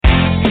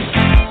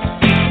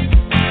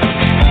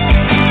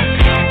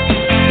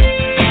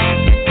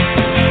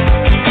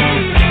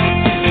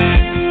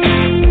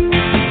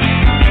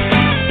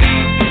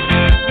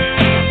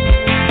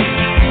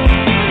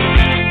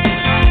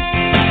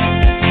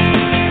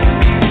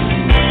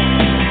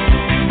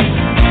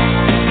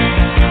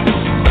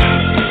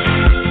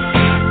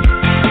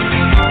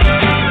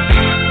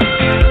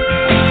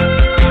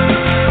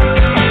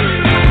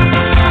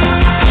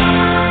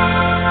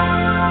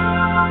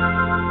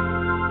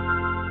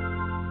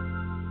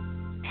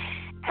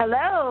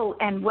Hello,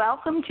 and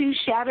welcome to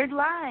Shattered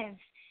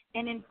Lives,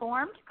 an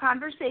informed,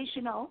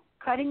 conversational,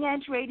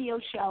 cutting-edge radio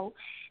show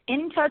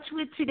in touch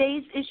with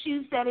today's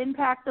issues that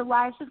impact the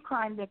lives of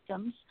crime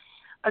victims,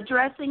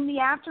 addressing the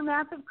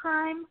aftermath of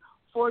crime,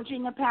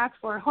 forging a path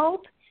for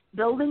hope,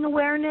 building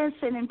awareness,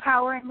 and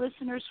empowering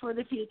listeners for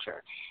the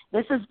future.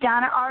 This is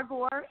Donna R.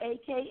 Gore,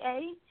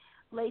 a.k.a.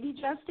 Lady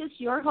Justice,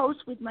 your host,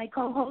 with my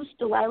co-host,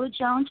 Delilah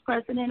Jones,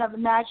 president of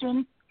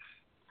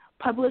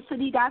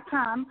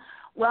ImaginePublicity.com,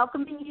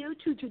 welcoming you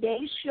to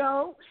today's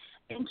show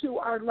and to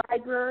our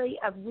library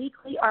of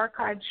weekly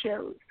archive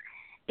shows.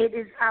 It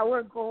is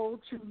our goal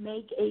to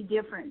make a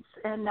difference.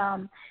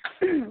 And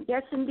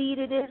yes, indeed,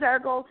 it is our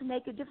goal to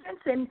make a difference.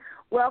 And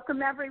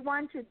welcome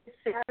everyone to this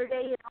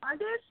Saturday in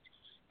August.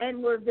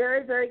 And we're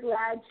very, very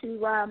glad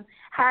to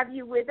have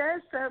you with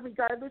us,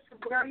 regardless of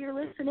where you're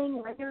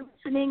listening, when you're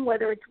listening,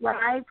 whether it's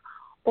live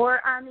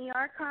or on the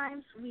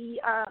archives. We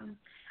are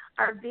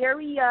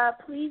very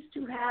pleased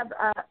to have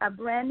a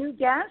brand new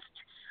guest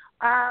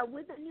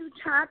with a new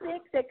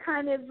topic that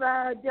kind of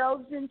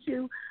delves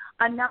into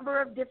a number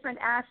of different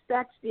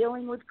aspects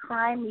dealing with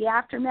crime, the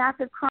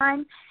aftermath of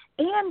crime,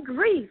 and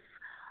grief.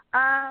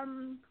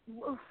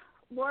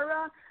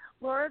 Laura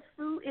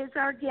Fu is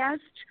our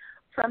guest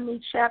from the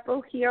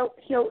Chapel Hill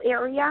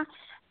area,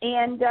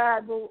 and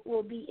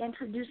we'll be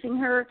introducing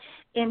her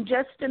in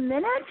just a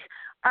minute.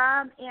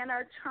 And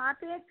our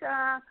topic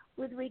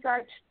with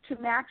regard to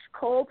Max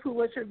Kolb, who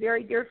was her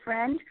very dear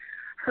friend,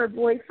 her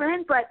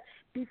boyfriend. But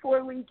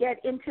before we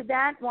get into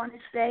that, I want to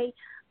say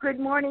good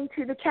morning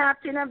to the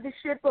captain of the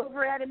ship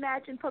over at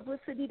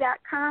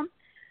ImaginePublicity.com,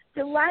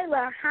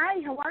 Delilah.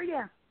 Hi, how are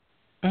you?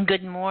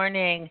 Good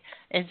morning.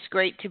 It's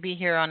great to be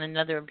here on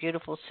another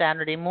beautiful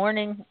Saturday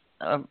morning,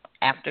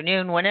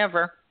 afternoon,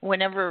 whenever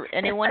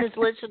anyone is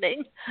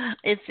listening.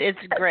 It's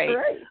great.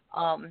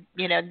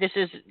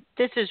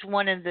 This is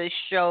one of the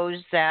shows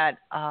that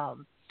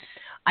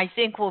I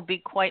think will be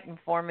quite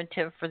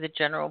informative for the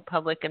general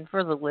public and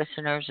for the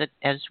listeners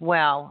as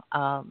well.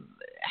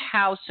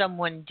 How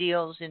someone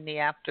deals in the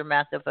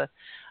aftermath of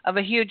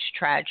a huge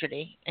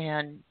tragedy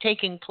and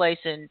taking place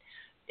in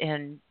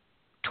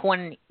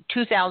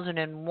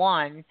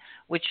 2001,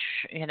 which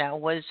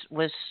was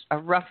a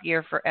rough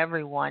year for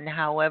everyone.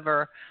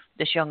 However,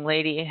 this young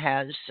lady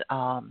has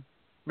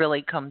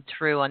really come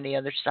through on the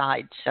other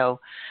side. So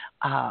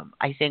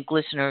I think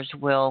listeners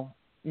will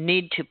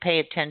need to pay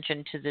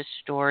attention to this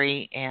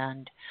story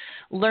and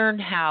learn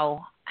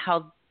how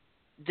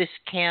this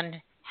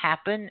can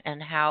happen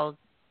and how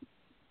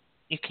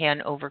you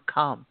can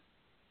overcome.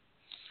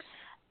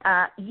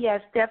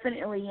 Yes,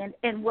 definitely.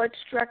 And what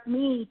struck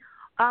me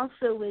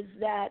also is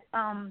that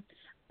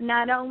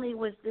not only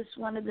was this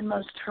one of the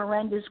most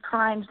horrendous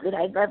crimes that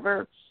I've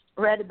ever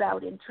read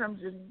about in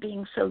terms of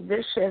being so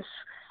vicious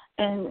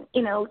and,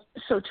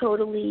 so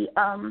totally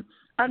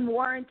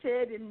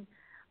unwarranted, and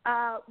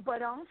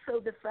but also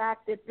the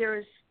fact that there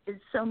is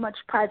so much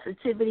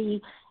positivity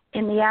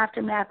in the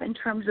aftermath in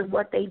terms of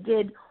what they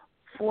did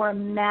for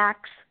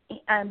Max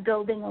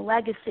building a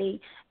legacy,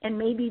 and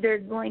maybe they're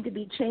going to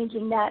be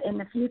changing that in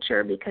the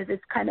future because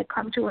it's kind of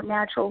come to a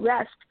natural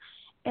rest.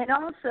 And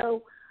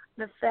also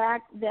the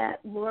fact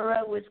that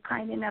Laura was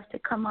kind enough to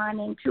come on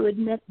and to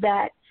admit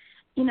that,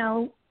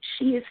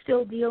 she is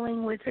still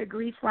dealing with her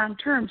grief long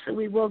term, so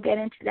we will get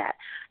into that.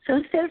 So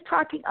instead of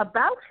talking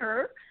about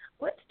her,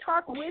 let's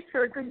talk with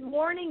her. Good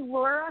morning,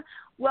 Laura.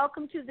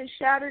 Welcome to the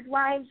Shattered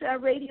Lives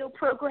radio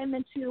program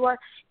and to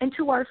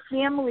our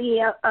family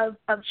of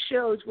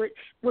shows.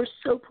 We're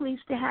so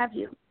pleased to have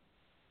you.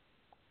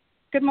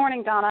 Good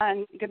morning, Donna,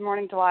 and good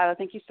morning, Delilah.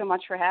 Thank you so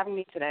much for having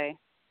me today.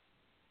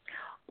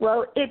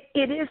 Well, it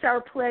is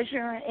our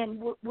pleasure,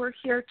 and we're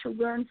here to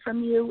learn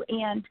from you.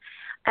 And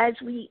as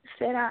we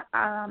said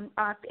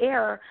off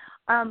air,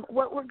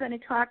 what we're going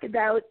to talk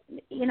about,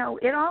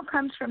 it all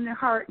comes from the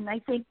heart, and I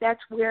think that's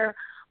where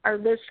our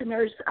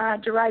listeners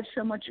derive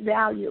so much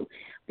value,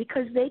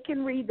 because they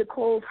can read the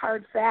cold,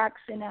 hard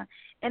facts in a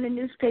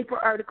newspaper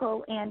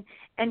article. And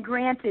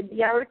granted,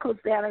 the articles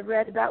that I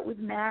read about with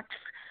Max,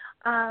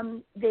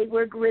 they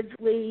were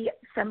grisly.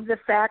 Some of the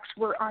facts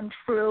were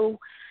untrue.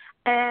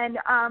 And,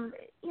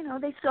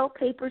 they sell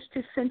papers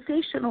to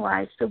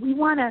sensationalize. So we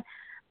want to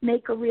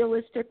make a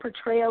realistic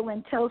portrayal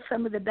and tell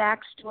some of the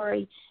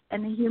backstory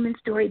and the human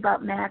story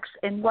about Max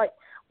and what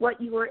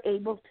you were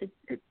able to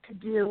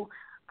do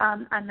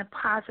on the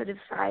positive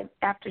side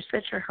after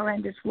such a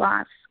horrendous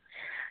loss.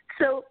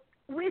 So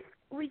with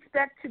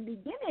respect to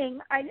beginning,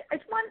 I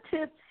just wanted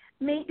to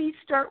maybe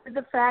start with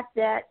the fact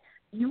that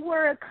you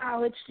were a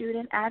college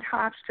student at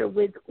Hofstra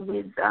with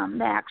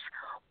Max.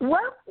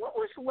 What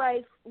was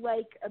life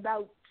like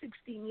about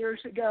 16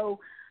 years ago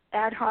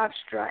at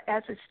Hofstra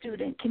as a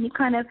student? Can you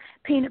kind of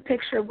paint a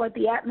picture of what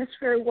the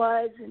atmosphere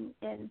was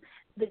and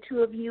the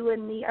two of you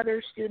and the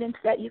other students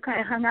that you kind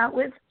of hung out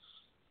with?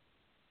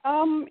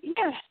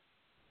 Yeah.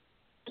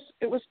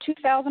 It was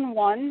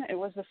 2001. It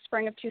was the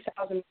spring of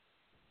 2000.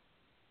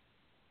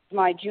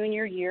 My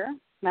junior year.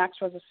 Max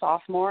was a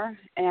sophomore,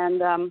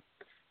 and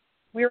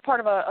we were part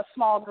of a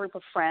small group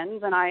of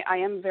friends, and I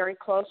am very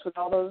close with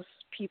all those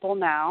people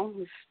now.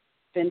 We've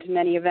been to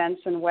many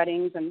events and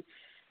weddings and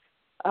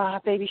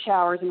baby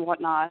showers and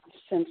whatnot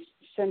since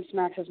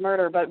Max's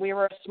murder. But we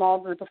were a small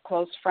group of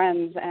close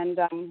friends, and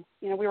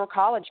we were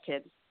college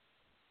kids.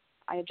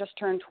 I had just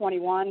turned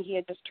 21. He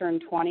had just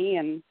turned 20,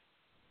 and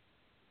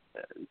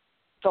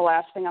the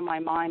last thing on my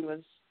mind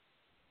was,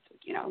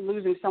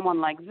 losing someone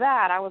like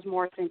that. I was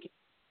more thinking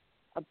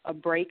a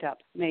breakup,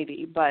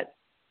 maybe, but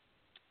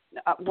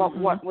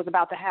what was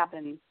about to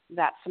happen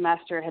that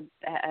semester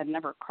had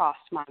never crossed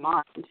my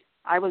mind.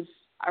 I was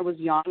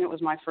young. It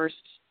was my first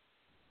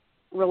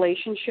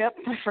relationship,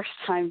 my first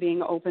time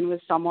being open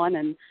with someone,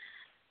 and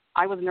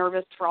I was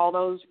nervous for all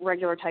those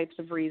regular types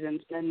of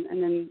reasons. And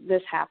then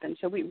this happened,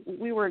 so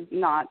we were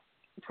not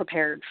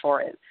prepared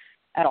for it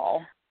at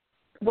all.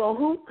 Well,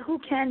 who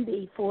can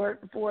be for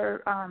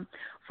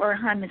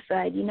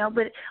homicide,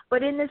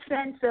 but in the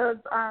sense of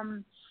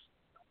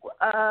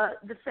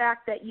the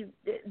fact that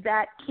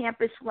that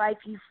campus life,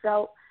 you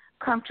felt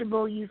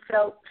comfortable, you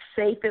felt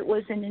safe. It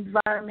was an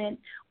environment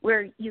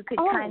where you could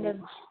kind of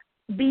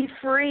be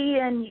free,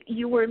 and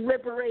you were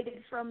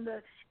liberated from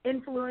the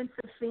influence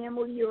of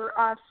family. You were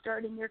off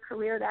starting your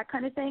career, that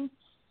kind of thing.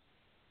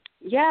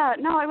 Yeah,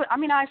 no,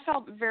 I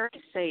felt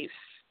very safe.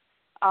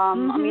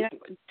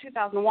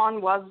 2001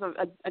 was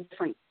a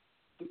different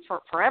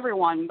for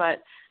everyone,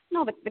 but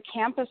no, the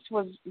campus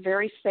was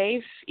very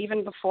safe.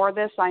 Even before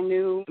this, I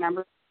knew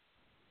members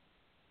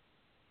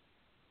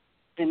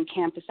in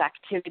campus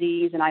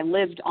activities,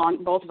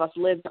 and both of us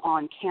lived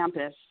on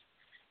campus.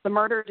 The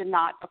murder did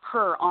not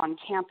occur on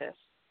campus.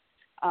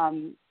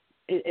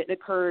 It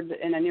occurred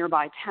in a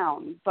nearby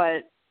town,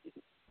 but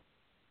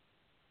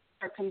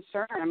our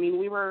concern,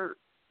 we were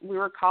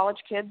college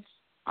kids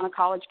on a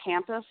college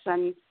campus,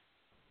 and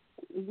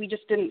we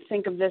just didn't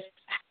think of this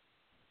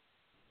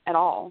at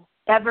all.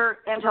 Ever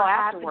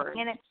afterwards.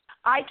 And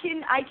I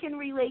can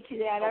relate to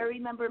that. I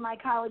remember my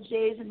college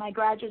days and my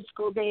graduate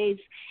school days,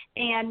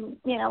 and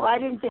I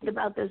didn't think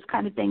about those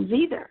kind of things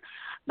either.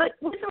 But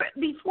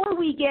before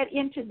we get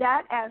into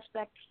that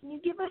aspect, can you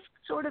give us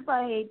sort of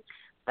a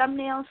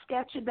thumbnail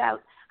sketch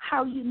about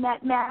how you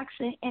met Max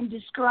and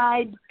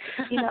describe,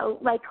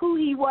 like who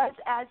he was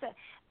as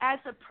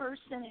a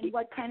person and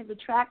what kind of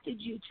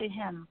attracted you to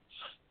him?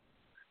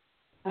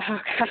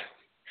 Okay.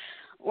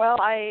 Well,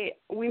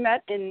 we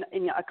met in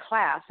a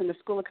class in the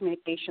School of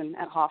Communication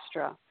at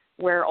Hofstra,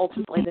 where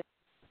ultimately this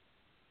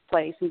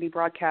place and be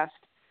broadcast.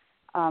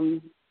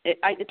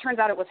 It turns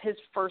out it was his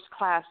first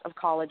class of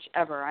college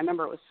ever. I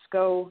remember it was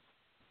School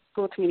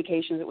of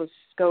Communications. It was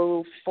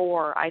SCO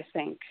 4, I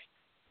think,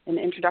 an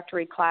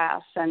introductory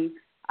class. And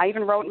I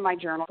even wrote in my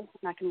journal,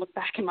 and I can look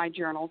back in my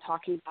journal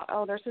talking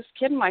about, there's this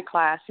kid in my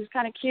class. He's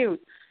kind of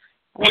cute.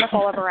 I wonder if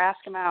I'll ever ask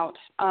him out.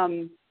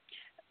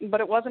 But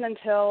it wasn't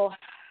until,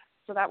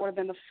 so that would have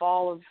been the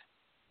fall of,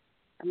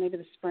 or maybe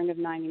the spring of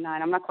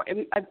 99. I'm not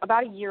quite,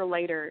 about a year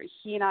later,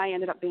 he and I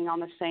ended up being on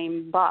the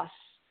same bus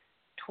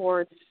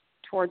towards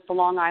the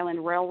Long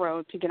Island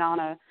Railroad to get on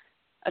a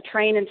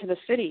train into the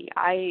city.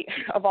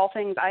 Of all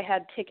things, I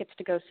had tickets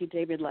to go see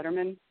David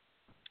Letterman,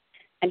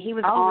 and he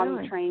was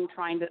on the train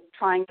trying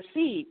to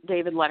see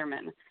David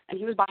Letterman, and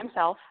he was by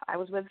himself. I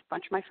was with a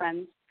bunch of my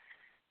friends,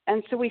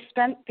 and so we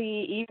spent the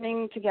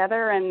evening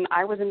together, and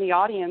I was in the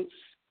audience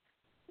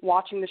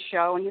watching the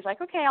show, and he's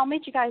like, okay, I'll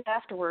meet you guys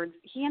afterwards.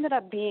 He ended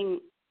up being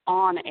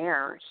on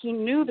air. He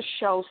knew the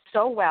show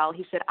so well.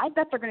 He said, I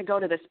bet they're going to go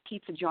to this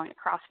pizza joint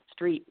across the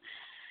street.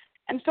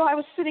 And so I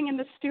was sitting in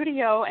the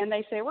studio, and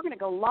they say, we're going to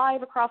go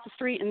live across the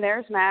street, and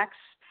there's Max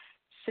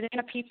sitting in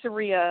a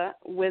pizzeria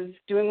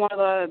doing one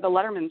of the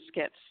Letterman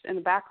skits in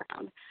the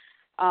background.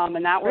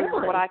 And that was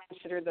what I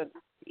consider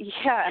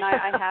and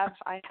I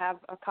have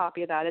a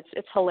copy of that.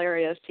 It's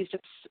hilarious. He's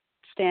just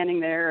standing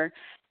there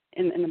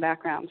in the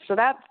background. So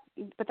that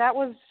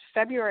was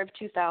February of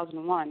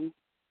 2001,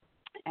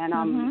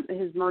 and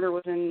his murder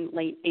was in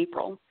late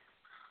April.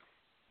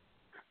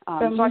 So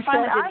I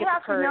finally did get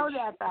the courage to know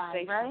that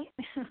by, right?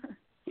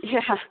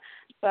 Yeah.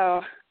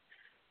 So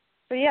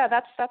yeah,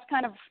 that's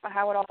kind of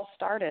how it all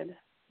started.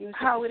 He was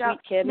just a sweet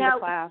kid in the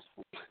class.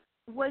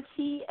 Was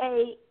he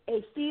a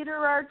theater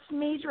arts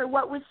major?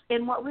 What was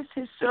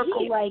his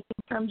circle like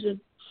in terms of?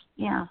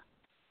 Yeah.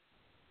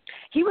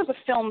 He was a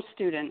film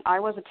student. I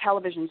was a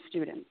television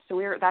student.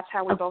 So that's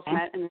how we both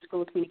met in the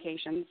School of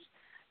Communications.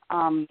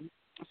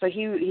 So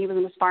he was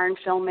an aspiring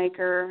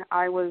filmmaker.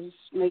 I was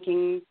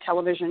making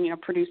television,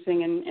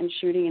 producing and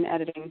shooting and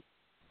editing.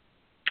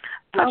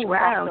 Oh,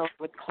 wow.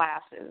 With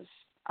classes.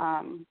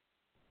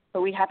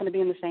 But we happened to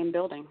be in the same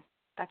building.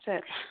 That's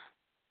it.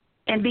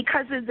 And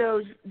because of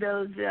those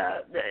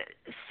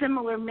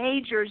similar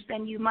majors,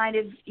 then you might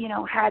have,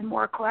 had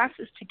more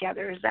classes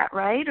together. Is that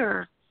right?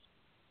 Or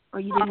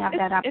you didn't have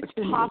that opportunity?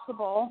 It's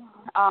possible.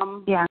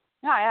 Yeah.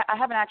 No, I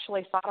haven't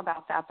actually thought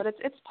about that, but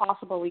it's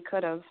possible we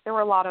could have. There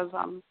were a lot of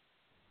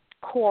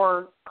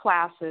core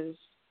classes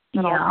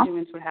that all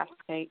students would have to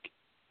take.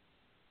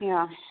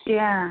 Yeah.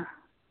 Yeah.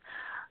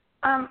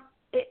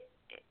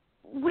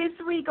 with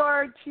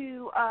regard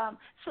to,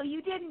 so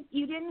you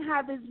didn't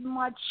have as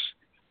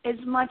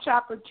much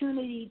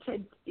opportunity to,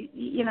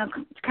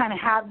 kind of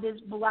have this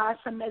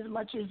blossom as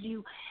much as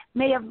you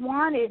may have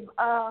wanted.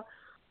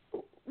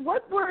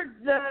 What were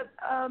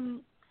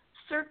the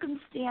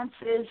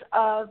circumstances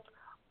of?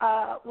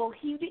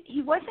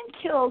 He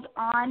wasn't killed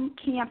on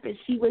campus.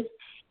 He was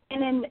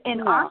in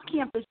an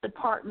off-campus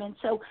apartment.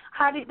 So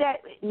how did that,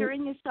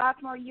 during his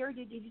sophomore year,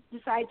 did he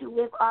decide to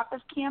live off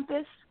of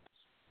campus?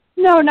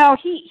 No,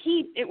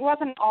 it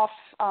wasn't off.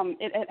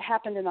 It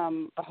happened in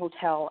a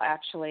hotel,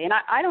 actually, and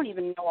I don't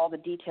even know all the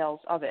details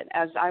of it,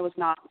 as I was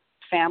not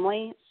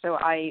family, so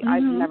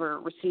I've never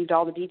received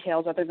all the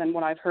details other than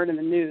what I've heard in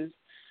the news,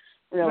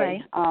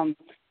 really. Right.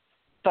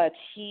 But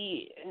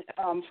he,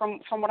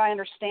 from what I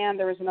understand,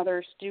 there was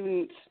another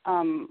student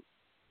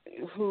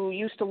who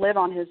used to live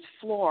on his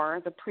floor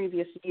the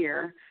previous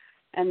year,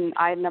 and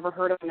I had never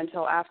heard of him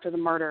until after the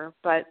murder.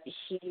 But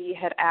he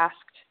had asked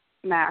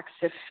Max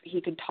if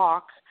he could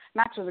talk.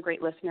 Max was a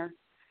great listener.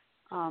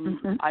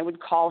 I would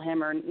call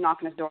him or knock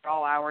on his door at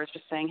all hours,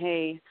 just saying,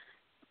 "Hey,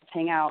 let's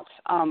hang out."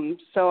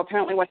 So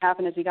apparently, what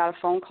happened is he got a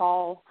phone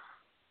call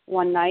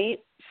one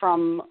night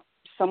from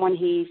someone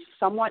he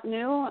somewhat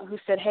knew, who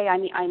said, "Hey,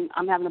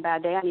 I'm having a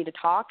bad day. I need to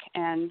talk."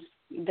 And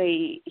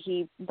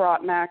he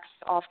brought Max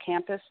off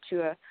campus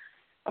to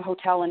a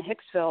hotel in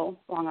Hicksville,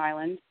 Long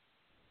Island.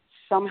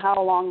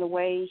 Somehow along the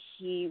way,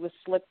 he was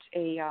slipped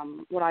a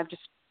what I've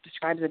just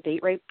described as a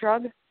date rape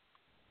drug,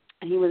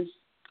 and he was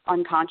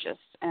unconscious.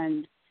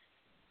 And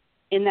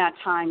in that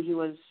time, he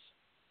was,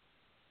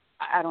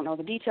 I don't know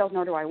the details,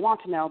 nor do I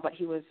want to know, but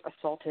he was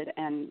assaulted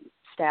and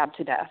stabbed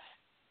to death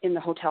in the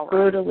hotel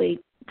room.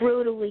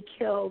 Brutally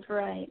killed,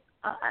 right.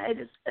 I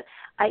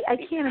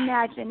can't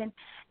imagine.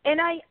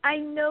 And I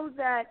know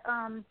that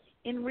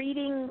in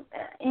reading,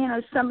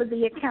 some of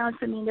the accounts,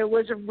 I mean, there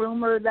was a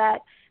rumor that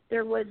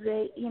there was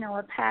a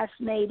past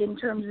made in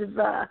terms of,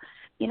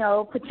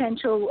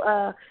 potential,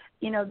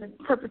 the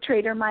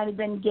perpetrator might have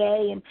been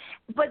gay.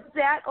 But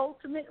that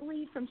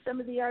ultimately, from some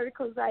of the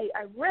articles I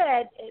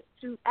read,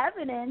 through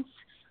evidence,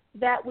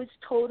 that was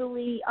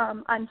totally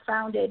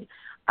unfounded.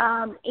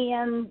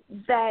 And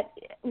that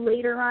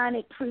later on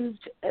it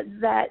proved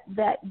that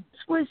this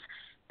was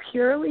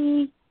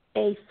purely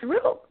a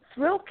thrill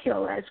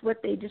kill, as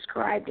what they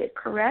described it,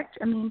 correct?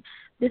 I mean,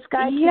 this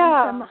guy came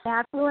from an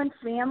affluent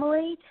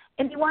family,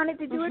 and he wanted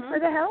to do it for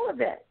the hell of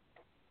it.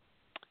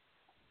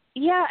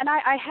 Yeah, and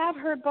I have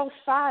heard both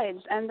sides,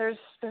 and there's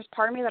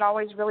part of me that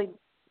always really,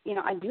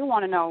 I do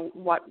want to know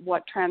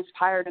what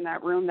transpired in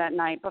that room that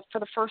night. But for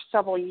the first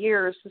several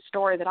years, the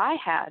story that I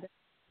had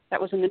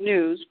that was in the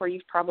news, where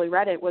you've probably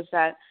read it, was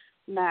that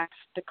Max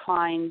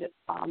declined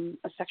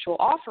a sexual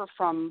offer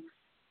from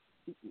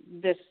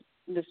this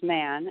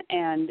man,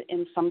 and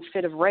in some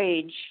fit of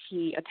rage,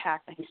 he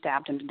attacked and he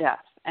stabbed him to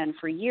death. And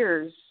for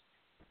years,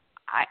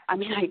 I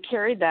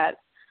carried that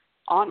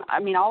on. I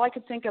mean, all I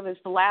could think of is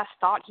the last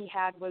thought he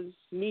had was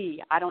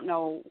me. I don't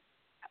know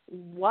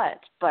what,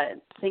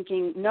 but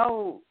thinking,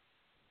 no,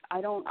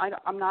 I don't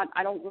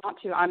want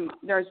to.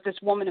 There's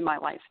this woman in my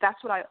life.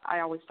 That's what I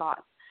always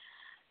thought.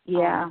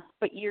 Yeah.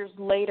 But years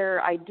later,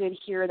 I did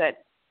hear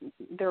that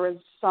there was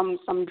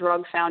some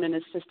drug found in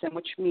his system,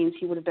 which means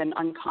he would have been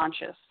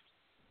unconscious.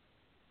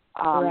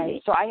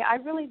 Right. So I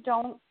really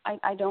don't.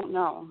 I don't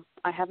know.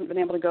 I haven't been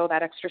able to go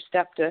that extra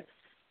step to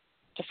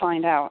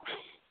find out.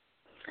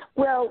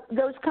 Well,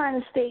 those kind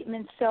of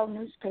statements sell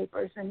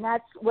newspapers, and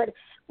that's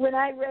when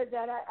I read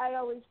that, I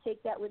always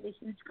take that with a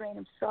huge grain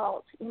of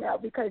salt,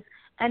 because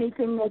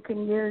anything they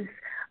can use,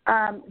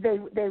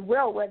 they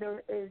will,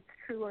 whether it's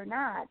true or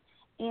not.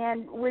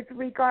 And with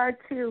regard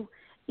to,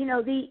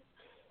 he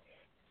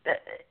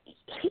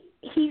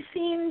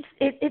seems,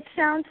 it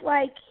sounds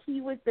like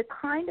he was the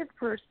kind of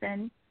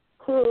person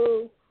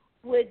who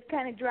would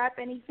kind of drop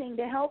anything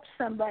to help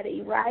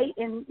somebody, right?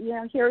 And,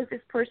 here's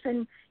this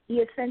person he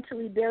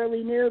essentially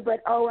barely knew,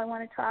 but, I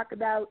want to talk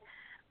about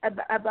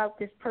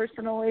this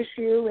personal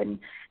issue.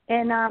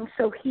 And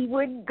so he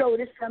would go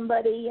to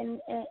somebody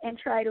and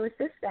try to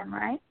assist them,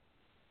 right?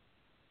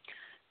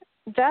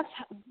 That's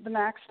the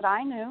Max that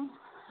I knew.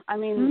 I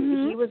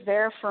mean, he was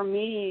there for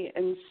me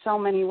in so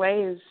many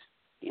ways,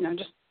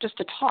 just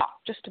to talk,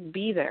 just to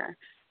be there.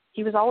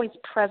 He was always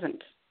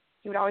present.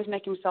 He would always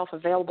make himself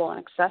available and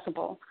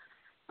accessible.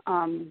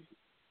 And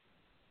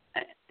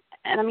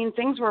I mean,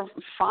 things were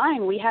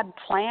fine. We had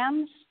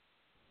plans.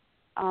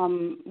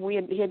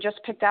 He had just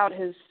picked out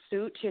his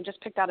suit. He had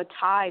just picked out a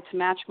tie to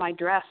match my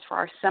dress for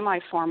our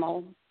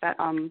semi-formal that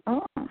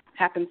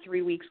happened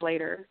 3 weeks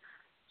later.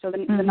 So the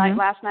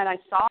last night I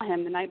saw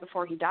him, the night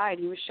before he died,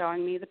 he was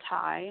showing me the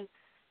tie.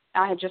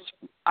 I had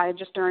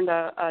just earned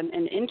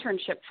an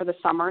internship for the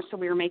summer, so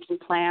we were making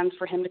plans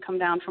for him to come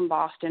down from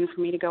Boston,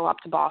 for me to go up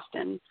to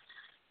Boston.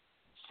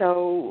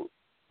 So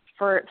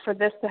for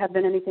this to have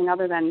been anything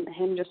other than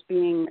him just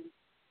being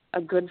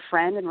a good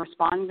friend and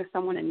responding to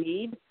someone in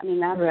need, I mean,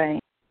 that's right.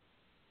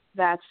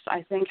 That's,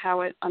 I think,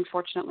 how it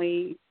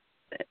unfortunately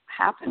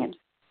happened.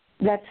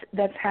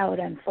 That's how it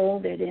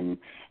unfolded, and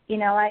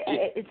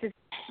it's just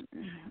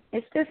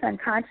It's just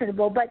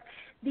unconscionable. But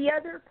the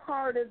other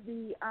part of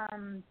the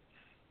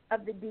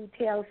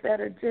details that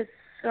are just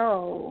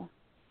so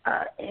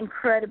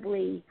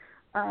incredibly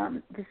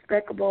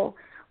despicable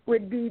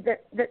would be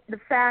the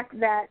fact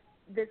that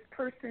this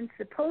person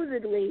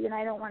supposedly, and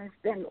I don't want to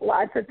spend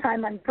lots of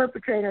time on the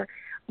perpetrator,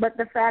 but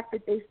the fact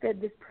that they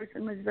said this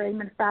person was very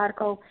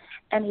methodical,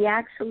 and he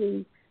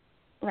actually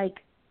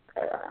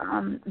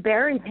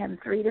buried him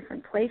 3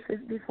 different places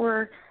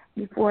before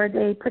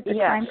they put the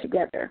time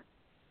together.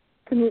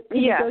 Can you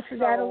go through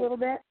that a little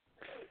bit?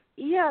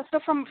 Yeah, so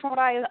from what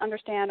I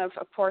understand, of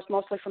course,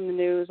 mostly from the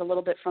news, a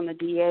little bit from the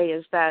DA,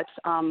 is that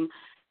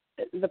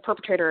the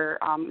perpetrator,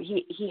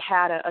 he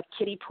had a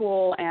kiddie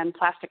pool and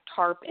plastic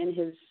tarp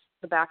in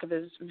the back of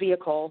his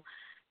vehicle,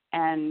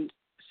 and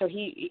so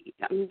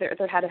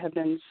there had to have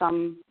been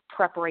some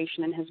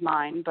preparation in his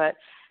mind, but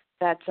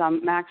that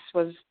Max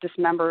was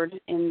dismembered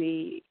in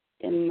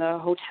the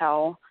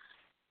hotel,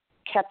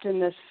 kept in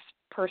this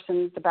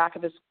the back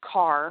of his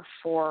car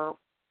for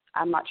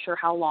I'm not sure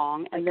how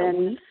long, and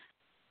then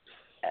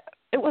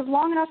it was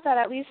long enough that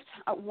at least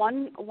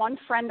one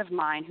friend of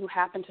mine who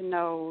happened to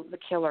know the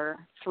killer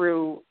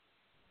through,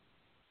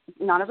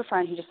 not as a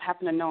friend, he just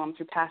happened to know him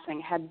through passing,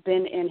 had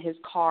been in his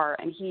car,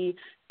 and he,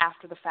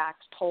 after the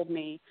fact, told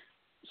me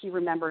he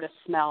remembered a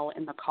smell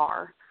in the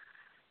car.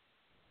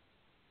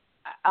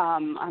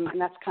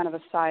 And that's kind of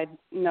a side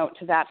note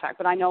to that fact,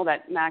 but I know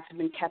that Max had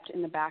been kept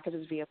in the back of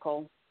his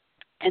vehicle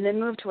and then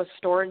moved to a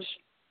storage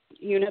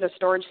unit, a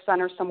storage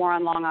center somewhere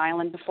on Long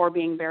Island before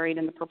being buried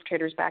in the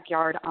perpetrator's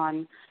backyard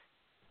on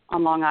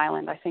Long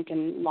Island, I think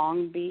in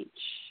Long Beach.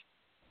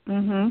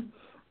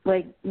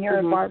 Like near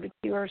a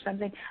barbecue or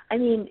something. I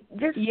mean,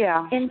 just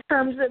in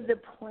terms of the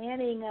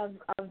planning of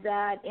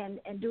that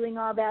and doing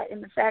all that,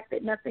 and the fact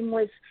that nothing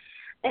was,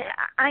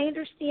 I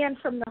understand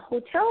from the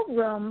hotel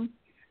room,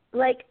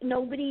 like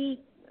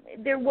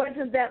there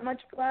wasn't that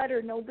much blood,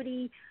 or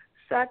nobody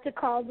thought to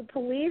call the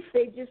police.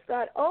 They just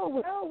thought, oh,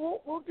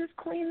 well, we'll just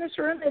clean this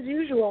room as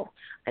usual.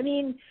 I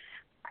mean,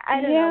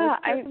 I don't know.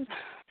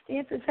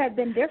 Circumstances had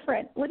been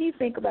different. What do you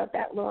think about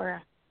that,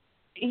 Laura?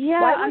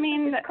 Yeah, Why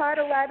wasn't it caught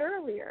a lot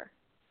earlier?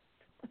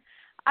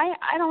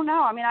 I don't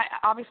know. I mean,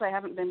 obviously I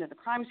haven't been to the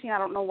crime scene. I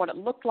don't know what it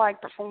looked like,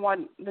 but from what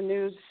the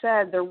news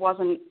said, there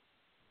wasn't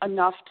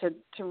enough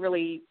to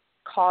really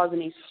cause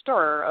any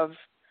stir of,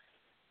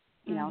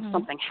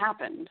 something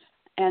happened.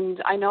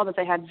 And I know that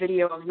they had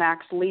video of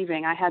Max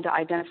leaving. I had to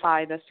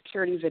identify the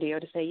security video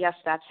to say, yes,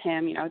 that's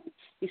him.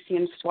 You see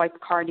him swipe a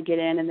card to get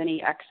in, and then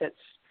he exits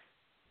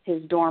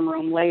his dorm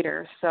room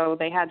later. So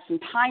they had some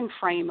time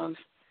frame of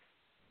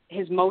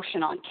his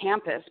motion on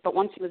campus. But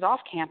once he was off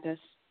campus,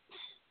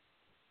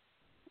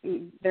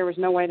 there was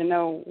no way to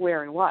know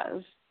where he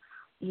was.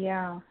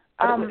 Yeah.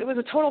 It was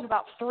a total of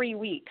about 3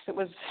 weeks. It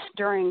was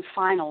during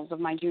finals of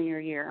my junior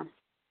year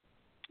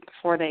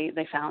before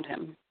they found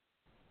him.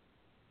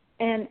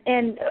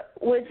 And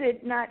was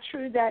it not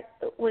true that,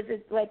 was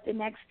it like the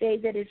next day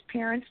that his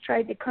parents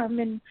tried to come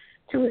in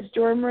to his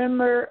dorm room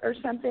or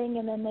something,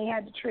 and then they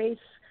had to trace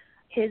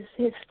his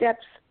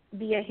steps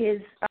via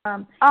his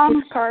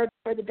card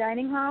for the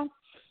dining hall?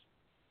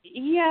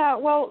 Yeah,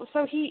 well,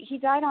 so he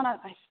died on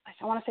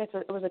I want to say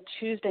it was a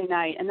Tuesday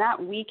night, and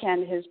that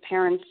weekend his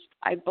parents,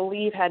 I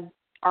believe, had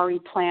already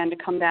planned to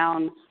come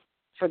down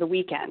for the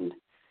weekend.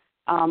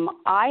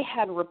 I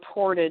had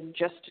reported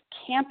just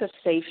campus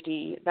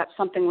safety that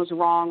something was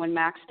wrong when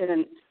Max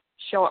didn't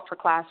show up for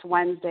class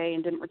Wednesday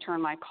and didn't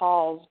return my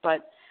calls,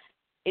 but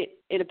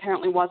it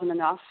apparently wasn't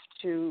enough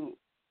to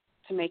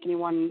make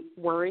anyone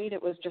worried.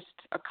 It was just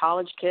a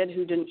college kid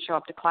who didn't show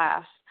up to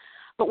class.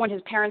 But when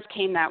his parents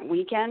came that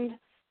weekend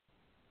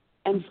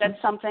and said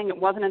something, it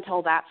wasn't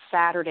until that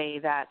Saturday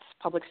that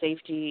public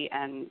safety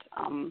and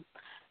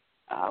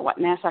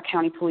Nassau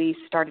County Police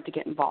started to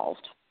get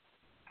involved.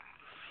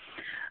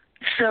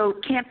 So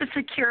campus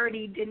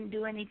security didn't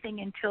do anything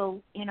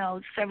until,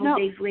 several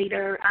days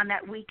later on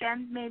that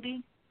weekend,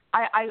 maybe?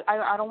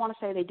 I don't want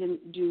to say they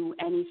didn't do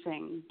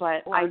anything,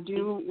 but I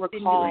do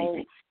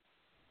recall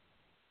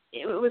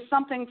it was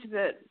something to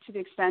the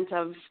extent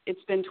of,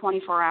 it's been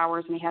 24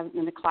 hours and he hasn't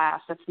been to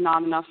class. That's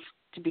not enough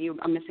to be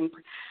a missing.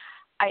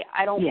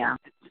 I don't. Yeah.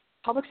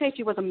 Public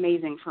safety was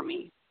amazing for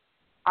me.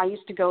 I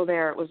used to go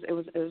there. It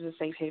was a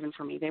safe haven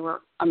for me. They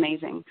were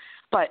amazing.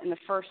 But in the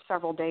first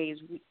several days,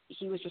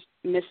 he was just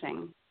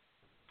missing.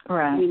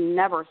 Right. We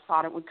never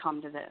thought it would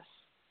come to this.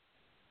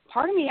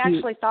 Part of me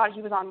actually thought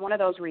he was on one of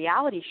those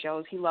reality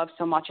shows he loved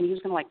so much, and he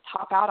was going to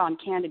top out on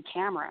candid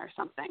camera or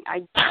something.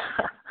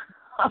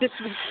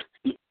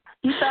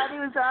 You thought he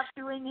was off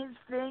doing his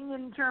thing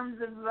in terms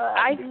of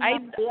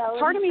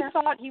part of me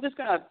thought he was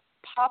going to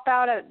pop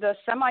out at the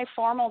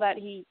semi-formal that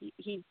he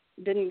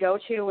didn't go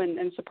to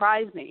and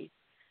surprise me.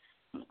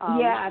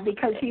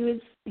 Because he was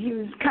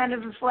kind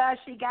of a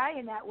flashy guy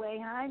in that way,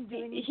 huh?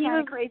 Doing these kind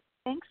of crazy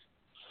things.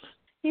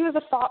 He was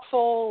a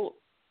thoughtful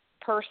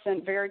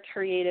person, very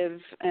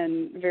creative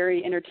and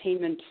very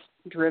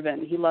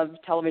entertainment-driven. He loved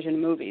television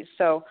and movies.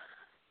 So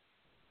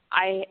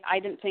I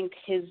didn't think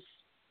his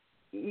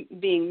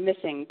being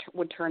missing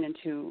would turn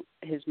into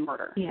his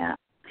murder. Yeah.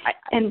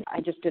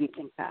 I just didn't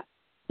think that.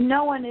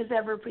 No one is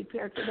ever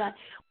prepared for that.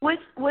 Was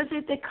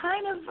it the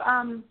kind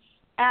of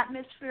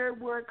atmosphere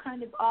where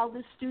kind of all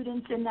the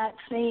students in that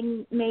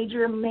same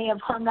major may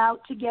have hung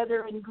out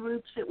together in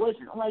groups? It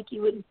wasn't like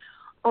you would,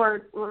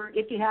 or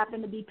if you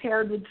happen to be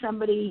paired with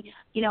somebody,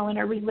 in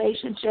a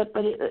relationship,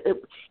 but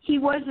he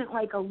wasn't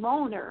like a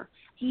loner.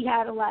 He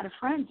had a lot of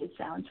friends, it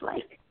sounds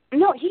like.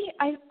 No,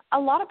 a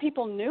lot of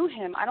people knew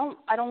him. I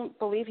don't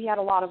believe he had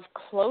a lot of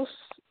close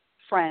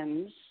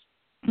friends.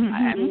 Mm-hmm.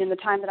 I mean, in the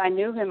time that I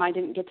knew him, I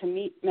didn't get to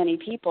meet many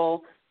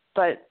people,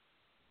 but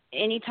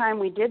anytime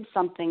we did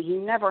something, he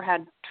never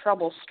had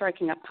trouble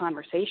striking up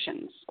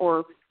conversations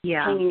or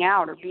hanging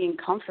out or being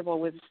comfortable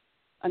with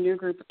a new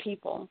group of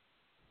people.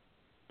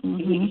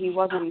 Mm-hmm. He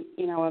wasn't,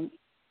 a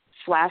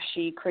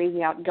flashy,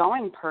 crazy,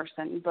 outgoing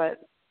person,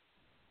 but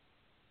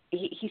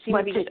he seemed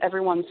to be just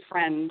everyone's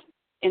friend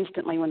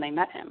instantly when they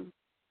met him.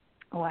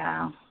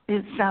 Wow.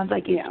 It sounds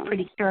like he's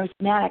pretty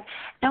charismatic.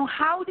 Now,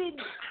 how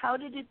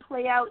did it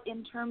play out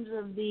in terms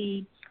of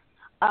the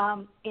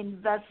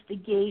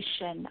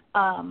investigation?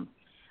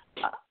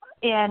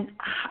 And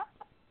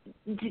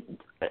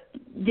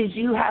did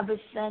you have a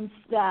sense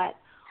that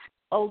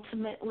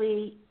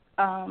ultimately,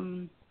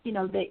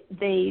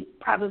 they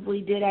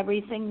probably did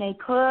everything they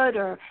could?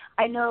 Or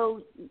I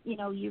know,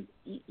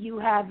 you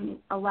haven't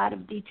a lot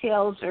of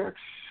details or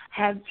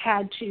have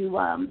had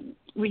to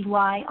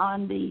rely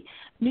on the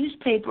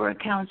newspaper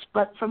accounts,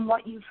 but from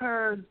what you've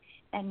heard,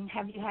 and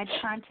have you had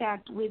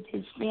contact with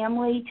his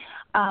family,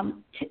 to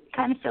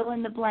kind of fill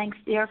in the blanks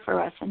there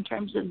for us in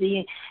terms of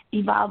the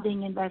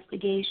evolving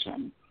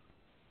investigation?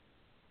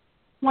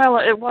 Well,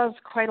 it was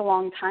quite a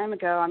long time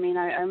ago. I mean,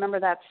 I remember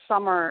that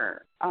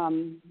summer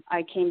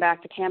I came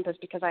back to campus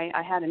because I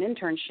had an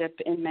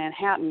internship in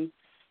Manhattan.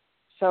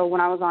 So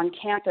when I was on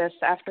campus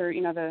after,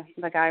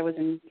 the guy was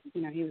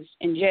he was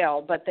in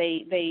jail, but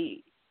they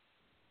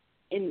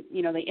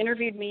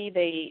interviewed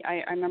me.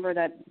 I remember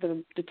that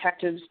the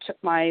detectives took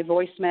my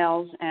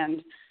voicemails,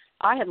 and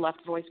I had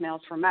left voicemails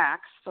for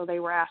Max, so they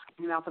were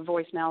asking about the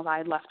voicemails I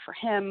had left for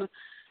him.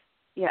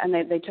 Yeah, and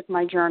they took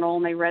my journal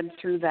and they read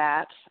through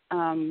that.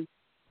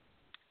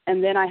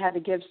 And then I had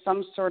to give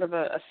some sort of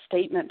a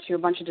statement to a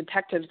bunch of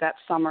detectives that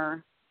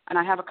summer, and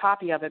I have a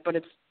copy of it, but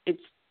it's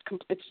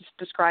just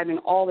describing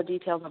all the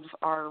details of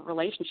our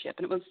relationship,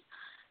 and it was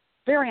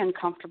very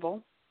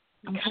uncomfortable.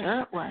 I'm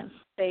sure it was.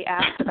 They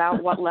asked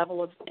about what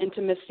level of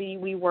intimacy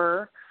we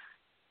were,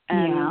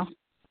 and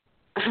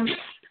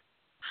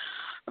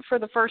for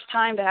the first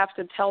time to have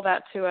to tell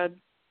that to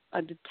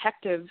a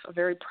detective, a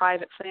very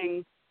private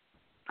thing,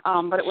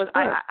 but it was,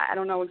 I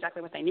don't know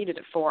exactly what they needed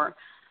it for.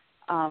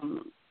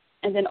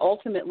 And then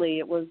ultimately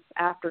it was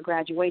after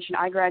graduation.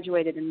 I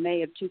graduated in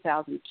May of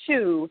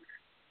 2002,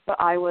 but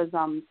I was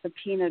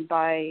subpoenaed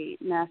by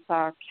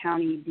Nassau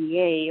County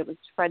DA. It was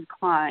Fred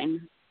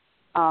Klein,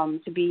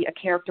 to be a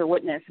character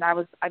witness. And I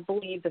was, I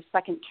believe, the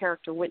second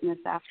character witness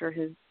after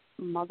his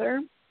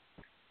mother.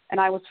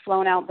 And I was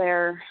flown out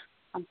there,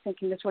 I'm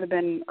thinking this would have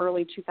been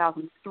early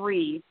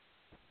 2003,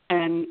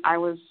 and I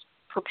was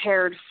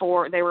prepared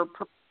for, they were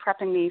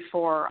prepping me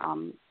for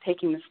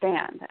taking the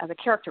stand as a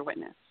character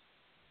witness.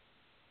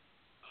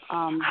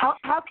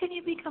 How can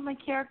you become a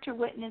character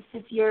witness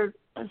if you're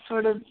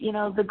sort of,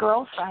 the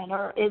girl sign,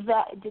 or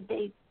did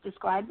they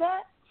describe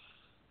that?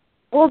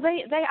 Well,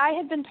 I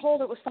had been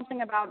told it was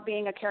something about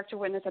being a character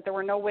witness, that there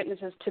were no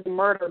witnesses to the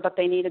murder, but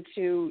they needed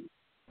to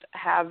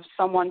have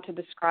someone to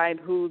describe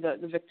who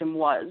the victim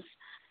was.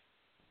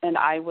 And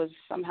I was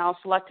somehow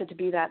selected to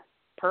be that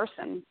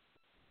person.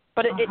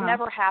 But it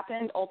never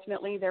happened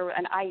ultimately.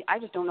 And I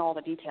just don't know all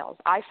the details.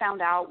 I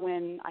found out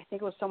when, I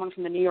think it was someone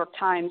from the New York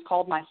Times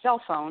called my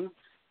cell phone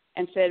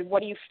and said,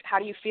 how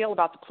do you feel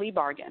about the plea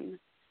bargain?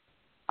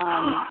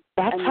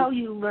 That's how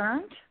you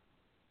learned?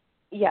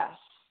 Yes.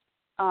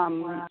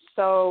 Wow.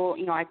 So,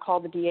 I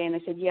called the DA and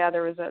they said, yeah,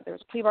 there was a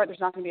plea bargain.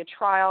 There's not going to be a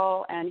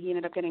trial, and he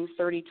ended up getting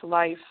 30 to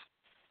life.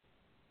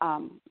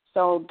 And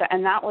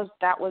that was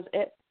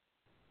it.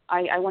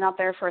 I went out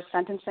there for a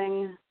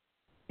sentencing.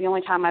 The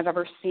only time I've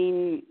ever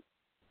seen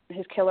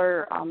his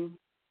killer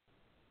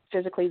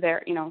physically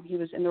there, he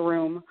was in the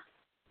room.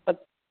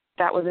 But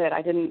that was it.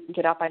 I didn't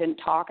get up. I didn't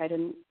talk. I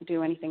didn't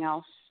do anything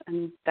else.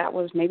 And that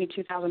was maybe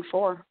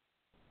 2004.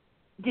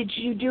 Did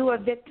you do a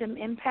victim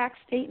impact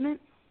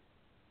statement?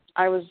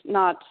 I was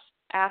not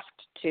asked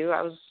to.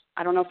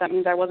 I don't know if that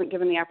means I wasn't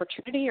given the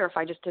opportunity or if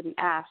I just didn't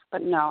ask,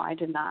 but no, I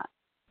did not.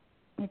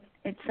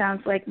 It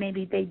sounds like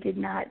maybe they did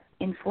not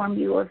inform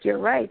you of your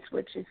rights,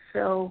 which is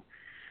so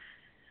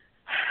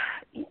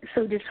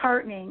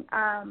disheartening,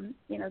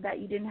 that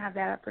you didn't have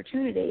that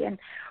opportunity. And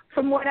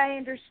from what I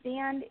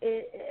understand,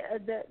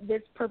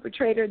 this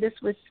perpetrator, this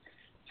was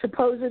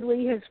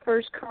supposedly his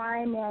first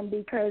crime, and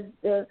because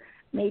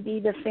maybe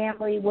the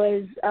family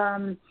was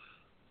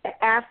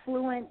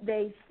affluent,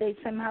 they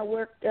somehow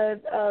worked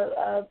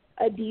a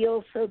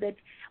deal so that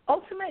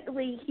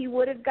ultimately he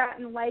would have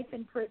gotten life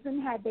in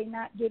prison had they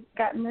not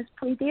gotten this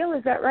plea deal.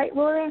 Is that right,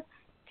 Laura,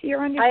 to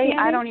your understanding?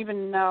 I don't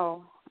even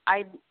know.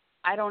 I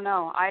don't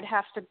know. I'd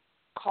have to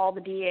call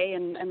the DA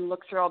and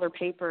look through all their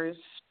papers.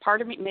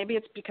 Part of me, maybe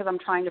it's because I'm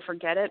trying to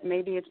forget it.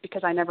 Maybe it's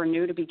because I never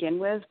knew to begin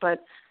with,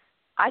 but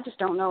I just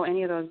don't know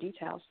any of those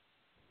details.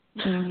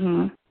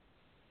 Mm-hmm.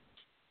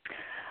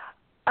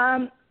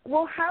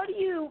 Well, how do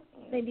you,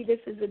 maybe this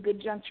is a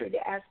good juncture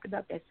to ask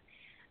about this.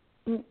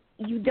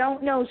 You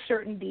don't know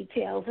certain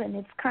details, and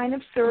it's kind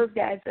of served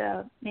as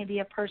maybe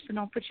a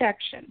personal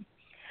protection.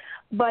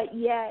 But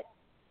yet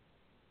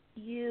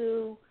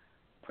you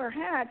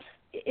perhaps,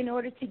 in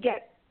order to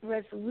get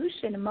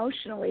resolution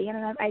emotionally,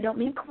 and I don't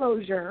mean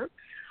closure,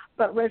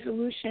 but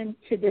resolution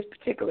to this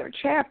particular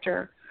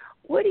chapter,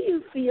 what do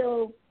you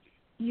feel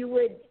you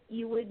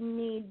would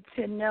need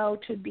to know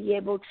to be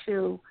able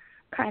to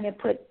kind of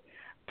put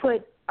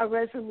a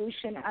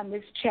resolution on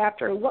this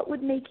chapter? What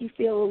would make you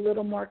feel a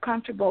little more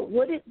comfortable?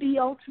 Would it be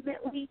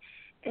ultimately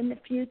in the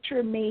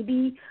future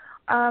maybe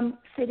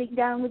sitting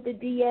down with the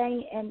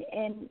DA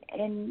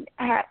and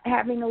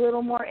having a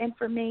little more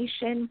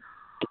information,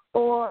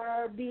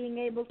 or being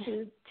able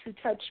to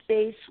touch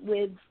base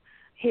with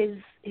his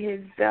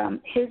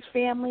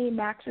family,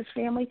 Max's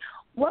family?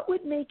 What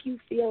would make you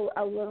feel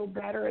a little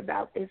better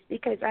about this?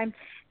 Because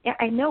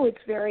I know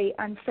it's very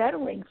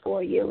unsettling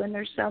for you, and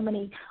there's so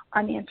many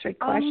unanswered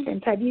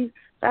questions. Have you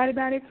thought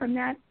about it from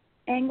that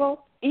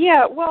angle?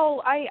 Yeah,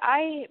 well,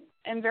 I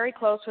am very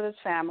close with his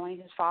family,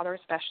 his father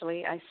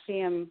especially. I see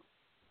him.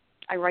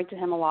 I write to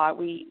him a lot.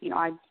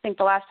 I think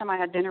the last time I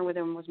had dinner with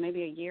him was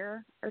maybe a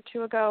year or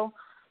two ago.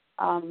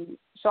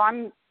 So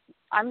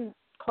I'm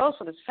close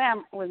with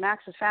with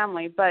Max's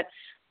family, but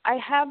I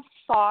have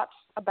thought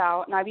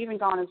about, and I've even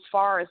gone as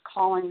far as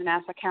calling the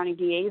Nassau County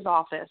DA's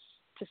office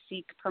to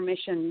seek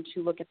permission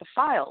to look at the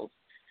files.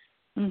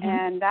 Mm-hmm.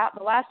 And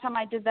the last time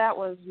I did that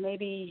was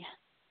maybe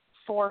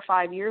 4 or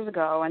 5 years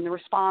ago, and the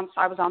response,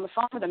 I was on the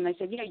phone with them, they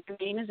said, yeah, your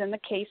name is in the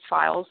case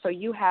files, so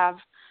you have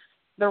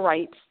the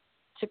right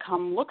to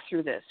come look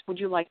through this. Would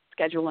you like to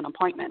schedule an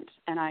appointment?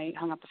 And I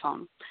hung up the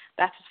phone.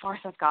 That's as far as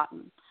I've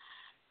gotten.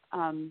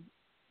 And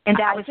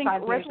that was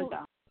 5 years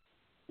ago.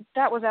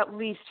 That was at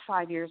least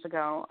 5 years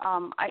ago.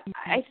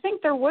 I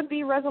think there would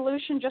be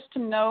resolution just to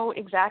know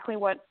exactly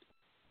what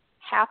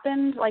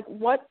happened, like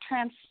what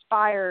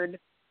transpired.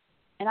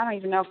 And I don't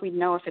even know if we'd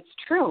know if it's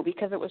true,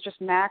 because it was just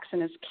Max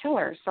and his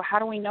killer. So how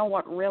do we know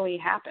what really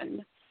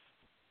happened?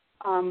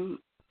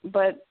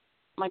 But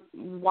like,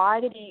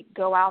 why did he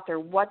go out there?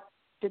 What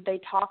did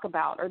they talk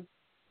about? Or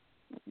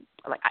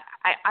like,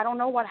 I don't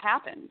know what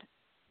happened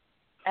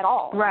at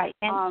all. Right,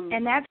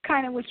 and that's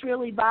kind of what's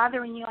really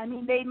bothering you. I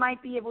mean, they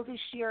might be able to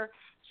share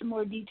some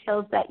more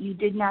details that you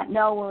did not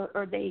know,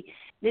 or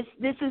this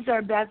is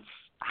our best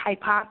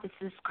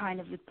hypothesis kind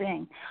of a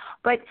thing.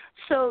 But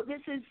so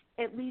this is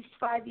at least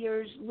 5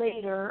 years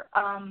later.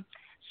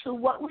 So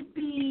what would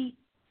be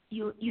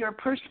your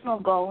personal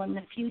goal in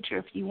the future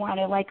if you want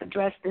to like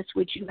address this?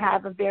 Would you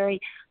have a very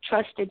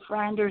trusted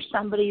friend or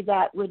somebody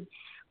that would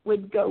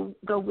go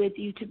with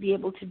you to be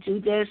able to do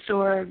this,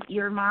 or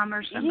your mom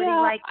or somebody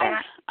like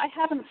that? I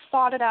haven't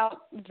thought it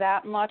out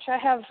that much. I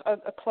have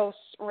a close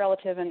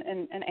relative,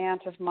 an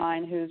aunt of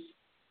mine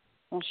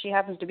she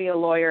happens to be a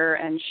lawyer,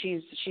 and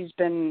she's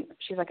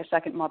like a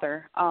second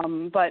mother.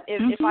 But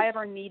if I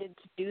ever needed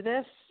to do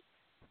this,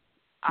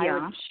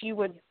 she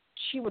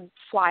would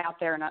fly out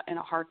there in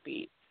a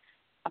heartbeat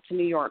up to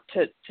New York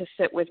to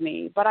sit with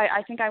me. But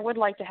I think I would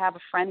like to have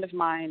a friend of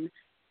mine.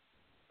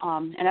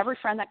 And every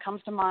friend that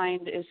comes to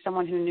mind is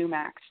someone who knew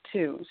Max,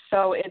 too.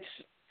 So it's,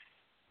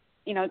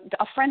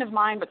 a friend of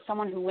mine, but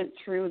someone who went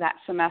through that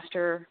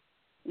semester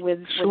with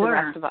the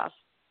rest of us.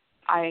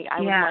 I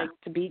would like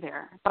to be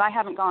there. But I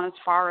haven't gone as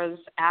far as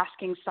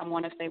asking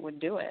someone if they would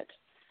do it.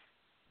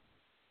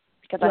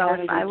 Because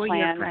if I were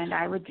your friend,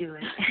 I would do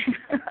it.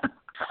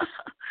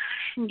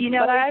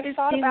 But I've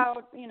thought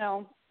about,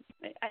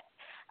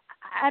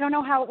 I don't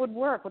know how it would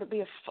work. Would it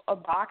be a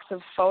box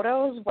of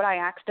photos? Would I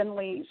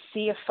accidentally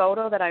see a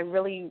photo that I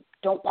really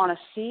don't want to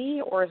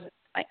see? Or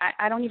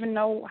I don't even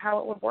know how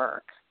it would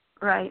work.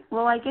 Right.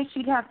 Well, I guess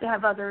you'd have to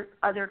have other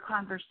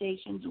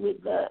conversations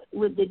with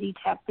the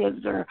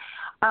detectives, or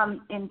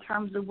in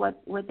terms of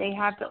what they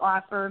have to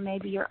offer.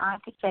 Maybe your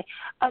aunt could say,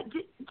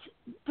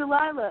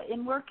 Delilah,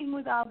 in working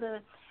with all the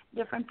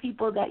different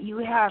people that you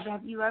have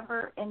you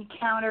ever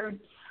encountered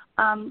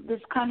this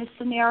kind of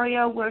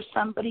scenario where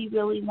somebody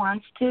really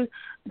wants to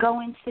go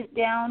and sit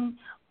down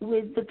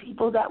with the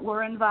people that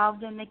were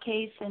involved in the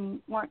case and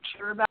weren't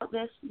sure about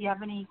this? Do you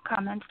have any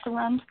comments to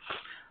lend?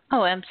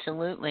 Oh,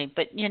 absolutely.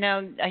 But,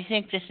 I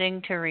think the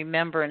thing to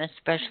remember, and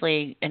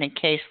especially in a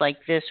case like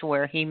this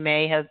where he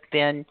may have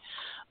been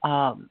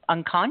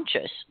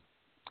unconscious,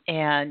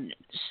 and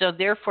so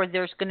therefore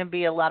there's going to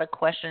be a lot of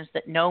questions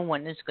that no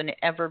one is going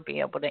to ever be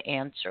able to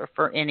answer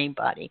for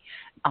anybody.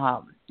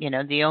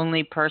 The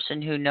only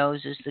person who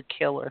knows is the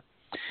killer.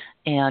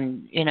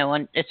 And,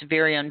 and it's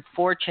very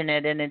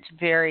unfortunate, and it's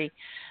very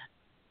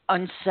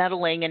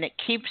unsettling, and it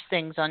keeps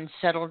things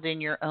unsettled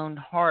in your own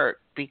heart,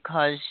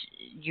 because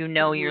you're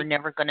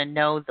never going to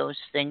know those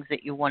things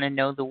that you want to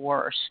know the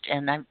worst.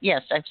 And I've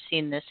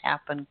seen this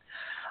happen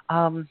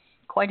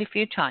quite a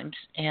few times,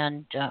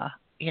 and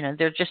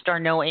there just are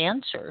no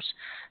answers.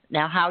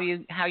 Now, how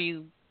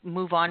you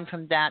move on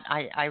from that,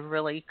 I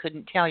really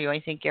couldn't tell you. I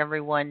think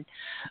everyone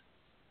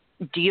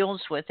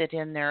deals with it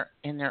in their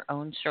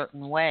own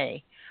certain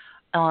way.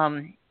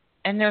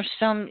 And there's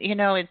some,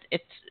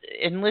 it's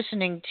in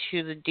listening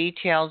to the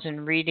details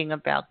and reading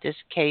about this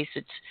case,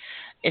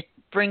 it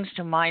brings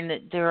to mind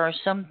that there are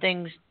some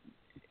things,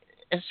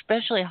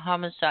 especially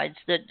homicides,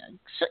 that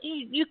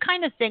you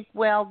kind of think,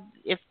 well,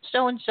 if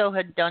so-and-so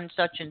had done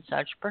such and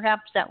such,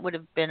 perhaps that would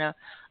have been a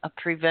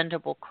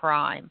preventable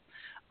crime.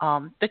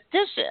 But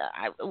this,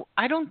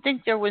 I don't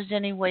think there was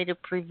any way to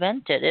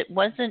prevent it. It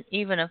wasn't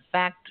even a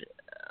fact.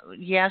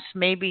 Yes,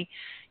 maybe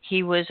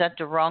he was at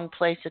the wrong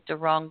place at the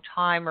wrong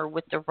time, or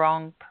with the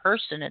wrong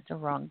person at the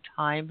wrong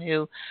time,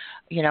 who,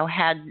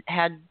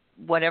 had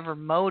whatever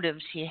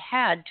motives he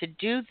had to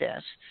do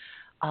this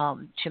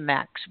to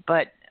Max.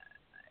 But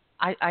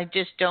I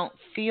just don't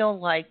feel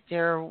like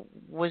there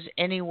was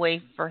any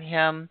way for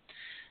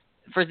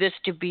this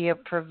to be a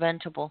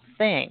preventable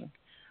thing.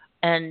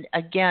 And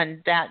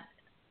again, that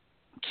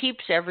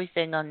keeps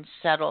everything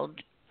unsettled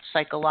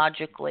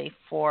psychologically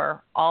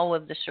for all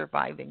of the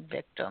surviving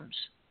victims.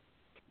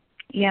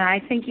 Yeah,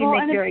 I think you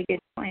make very good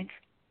points.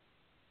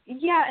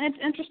 Yeah, and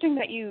it's interesting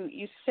that you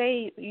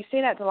say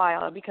that,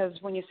 Delilah, because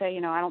when you say,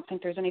 I don't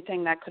think there's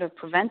anything that could have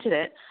prevented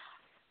it,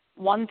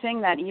 one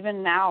thing that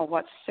even now,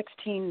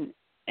 16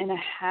 and a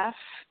half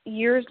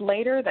years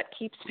later, that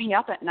keeps me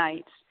up at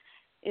night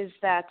is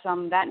that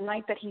that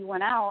night that he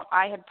went out,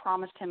 I had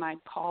promised him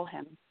I'd call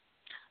him.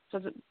 So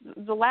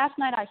the last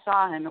night I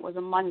saw him, it was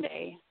a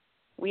Monday.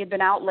 We had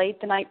been out late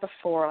the night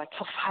before, like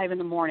till 5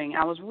 a.m.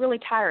 I was really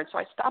tired, so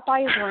I stopped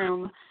by his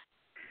room.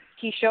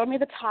 He showed me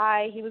the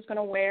tie he was going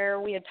to wear.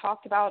 We had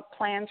talked about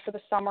plans for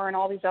the summer and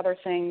all these other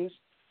things.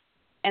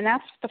 And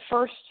that's the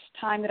first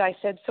time that I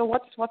said, so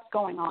what's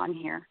going on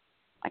here?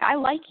 Like, I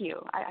like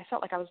you. I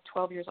felt like I was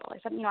 12 years old.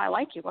 I said, I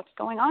like you. What's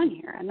going on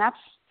here? And that's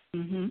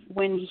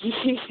when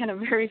he, in a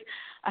very,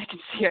 I can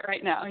see it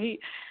right now, he,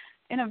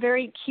 in a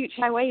very cute,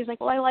 shy way, he's like,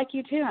 well, I like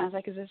you too. And I was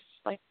like, is this,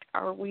 like,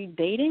 are we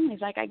dating?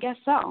 He's like, I guess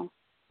so.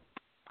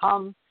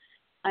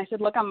 I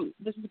said, look,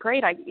 this is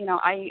great.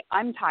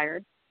 I'm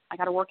tired. I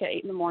got to work at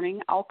 8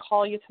 a.m. I'll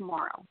call you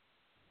tomorrow.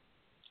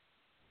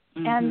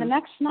 And the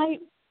next night,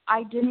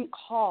 I didn't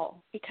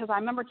call because I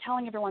remember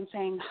telling everyone,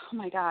 saying, oh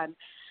my God,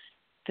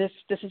 this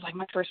is like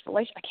my first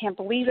relationship. I can't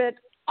believe it.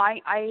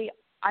 I'm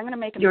going to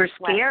make him You were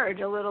sweat.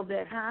 scared a little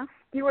bit, huh?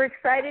 You were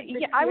excited?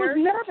 Yeah, I was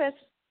nervous.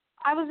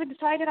 I was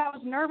excited. I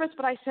was nervous,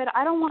 but I said,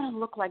 I don't want to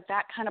look like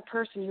that kind of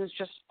person who's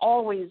just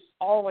always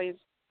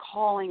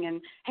calling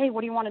and, hey,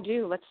 what do you want to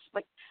do? Let's,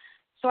 like,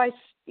 so I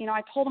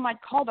told him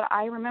I'd call, but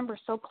I remember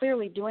so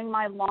clearly doing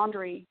my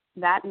laundry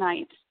that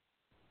night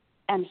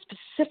and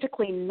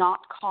specifically not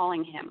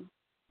calling him.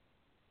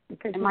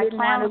 Because and you my didn't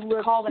plan want to was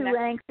to call look the too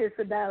next. anxious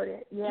about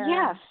it.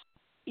 Yeah.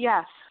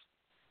 Yes.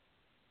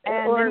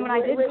 And or then when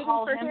I did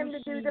call for him to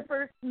do the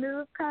first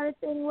move kind of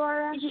thing,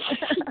 Laura?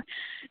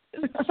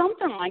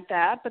 Something like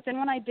that. But then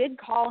when I did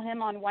call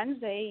him on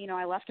Wednesday,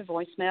 I left a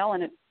voicemail,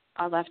 and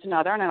I left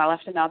another, and then I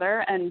left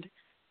another, and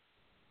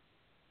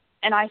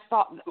I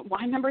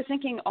remember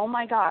thinking, oh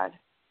my God,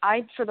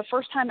 I, for the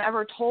first time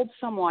ever, told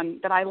someone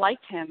that I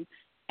liked him,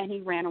 and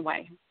he ran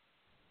away.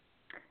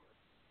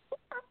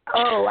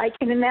 Oh, I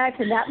can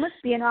imagine. That must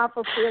be an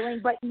awful feeling,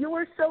 but you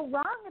were so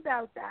wrong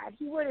about that.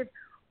 He would have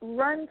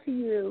run to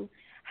you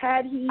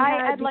had he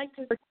had the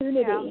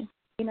opportunity,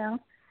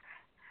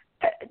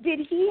 Did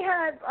he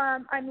have,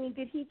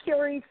 did he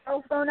carry his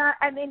cell phone on?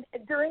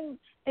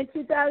 In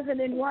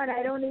 2001,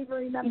 I don't even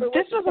remember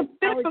this what was a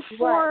bit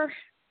before. Was.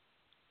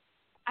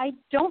 I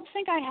don't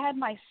think I had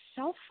my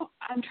cell phone.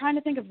 I'm trying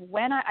to think of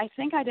when I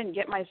think I didn't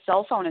get my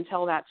cell phone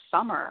until that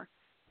summer.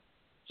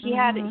 He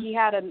had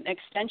an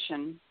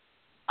extension.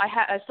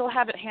 I still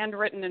have it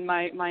handwritten in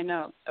my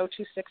note,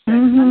 0266. I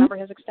remember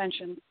his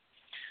extension.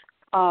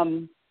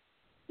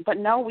 But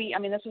no,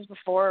 this was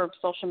before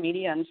social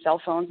media and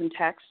cell phones and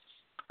texts.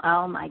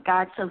 Oh my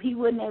God! So he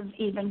wouldn't have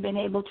even been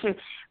able to,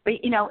 but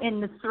in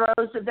the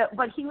throes of that.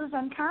 But he was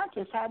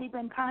unconscious. Had he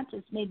been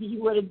conscious, maybe he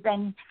would have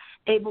been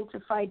able to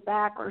fight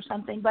back or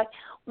something. But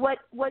what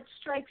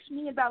strikes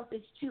me about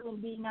this too,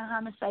 and being a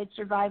homicide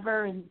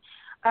survivor, and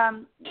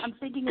I'm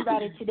thinking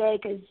about it today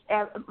because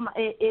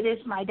it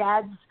is my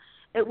dad's.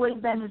 It would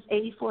have been his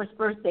 84th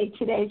birthday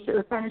today, so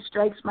it kind of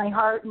strikes my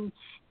heart. And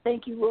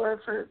thank you, Laura,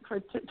 for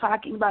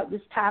talking about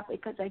this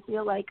topic, because I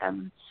feel like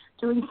I'm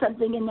doing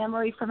something in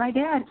memory for my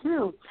dad,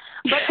 too.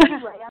 But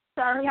anyway, I'm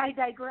sorry, I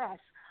digress.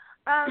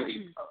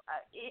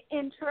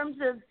 In terms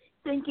of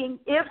thinking,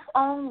 if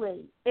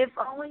only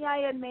I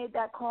had made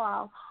that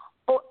call.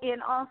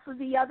 And also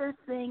the other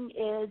thing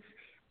is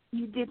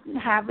you didn't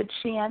have a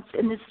chance,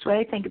 and this is what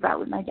I think about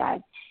with my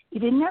dad, you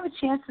didn't have a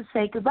chance to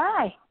say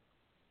goodbye,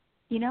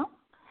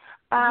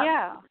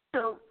 Yeah.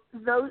 So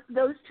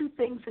those two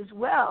things as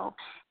well.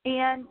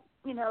 And,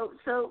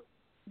 so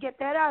get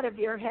that out of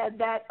your head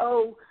that,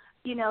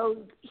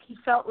 he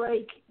felt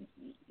like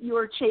you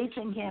were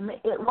chasing him.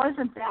 It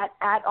wasn't that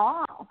at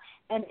all.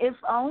 And if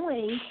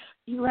only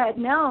you had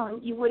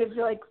known, you would have,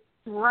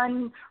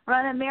 run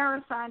a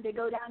marathon to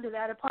go down to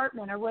that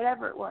apartment or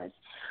whatever it was.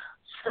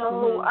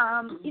 So,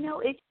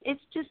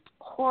 it's just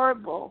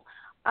horrible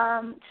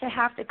to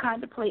have to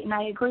contemplate. And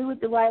I agree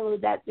with Delilah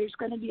that there's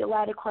going to be a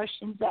lot of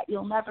questions that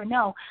you'll never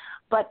know.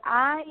 But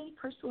I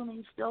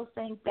personally still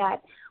think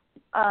that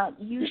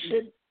you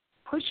should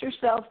push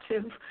yourself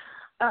to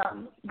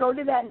go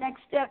to that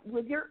next step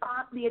with your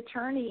aunt, the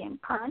attorney,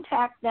 and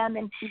contact them.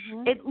 And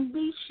at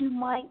least you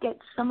might get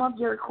some of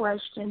your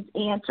questions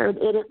answered.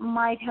 It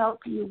might help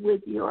you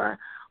with your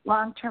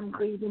long-term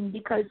grieving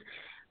because,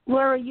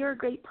 Laura, you're a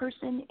great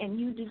person, and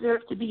you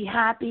deserve to be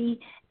happy.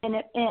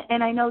 And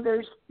I know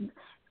there's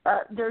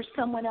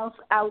someone else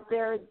out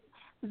there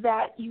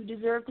that you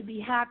deserve to be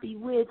happy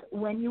with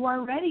when you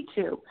are ready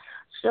to.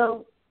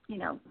 So,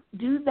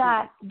 do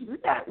that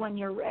when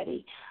you're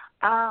ready.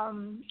 That's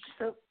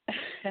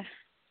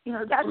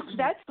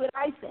what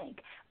I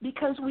think,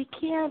 because we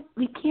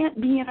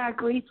can't be in our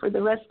grief for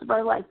the rest of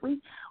our life.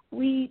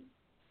 We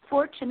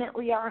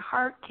fortunately, our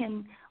heart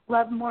can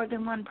love more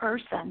than one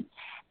person.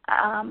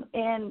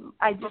 And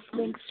I just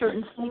think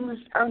certain things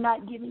are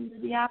not giving you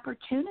the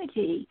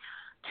opportunity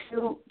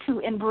to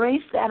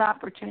embrace that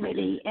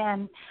opportunity.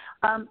 And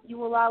you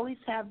will always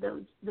have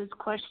those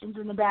questions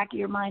in the back of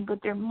your mind,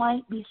 but there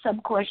might be some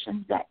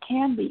questions that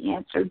can be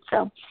answered.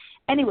 So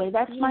anyway,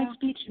 that's my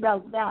speech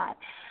about that.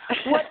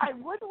 What I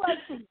would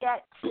like to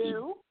get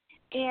to,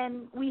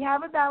 and we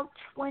have about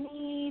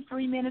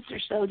 23 minutes or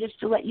so, just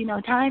to let you know,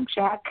 time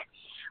check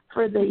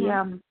for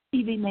the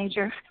TV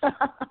major.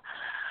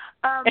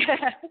 I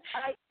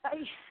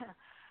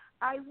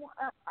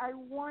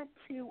want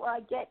to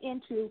get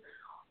into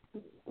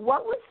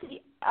what was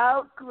the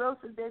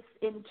outgrowth of this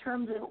in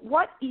terms of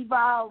what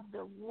evolved,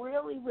 the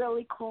really,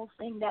 really cool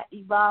thing that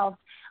evolved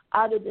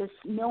out of this,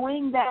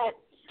 knowing that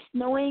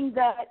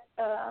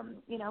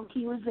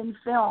he was in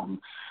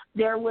film.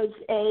 There was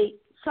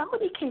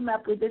somebody came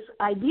up with this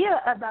idea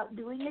about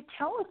doing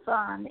a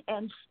telethon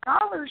and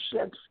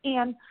scholarships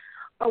and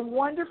a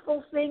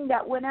wonderful thing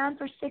that went on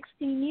for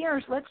 16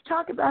 years. Let's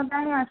talk about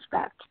that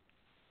aspect.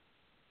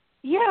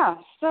 Yeah.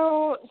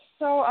 So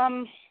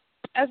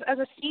as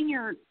a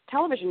senior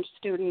television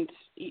student,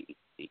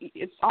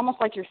 it's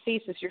almost like your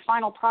thesis. Your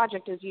final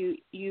project is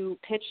you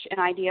pitch an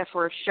idea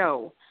for a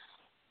show.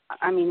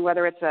 I mean,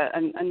 whether it's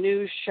a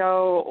news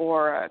show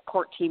or a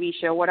court TV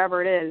show,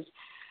 whatever it is.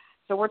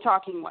 So we're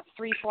talking,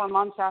 3-4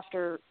 months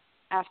after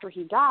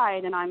he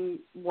died, and I'm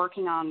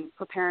working on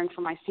preparing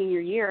for my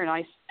senior year, and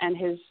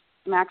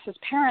Max's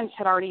parents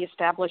had already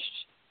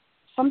established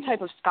some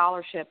type of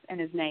scholarship in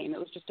his name. It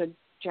was just a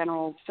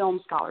general film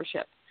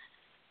scholarship.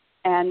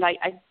 And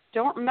I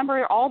don't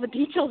remember all the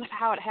details of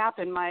how it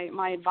happened.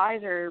 My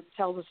advisor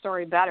tells the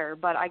story better,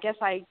 but I guess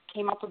I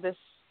came up with this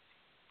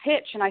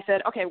pitch, and I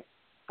said, okay,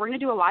 we're going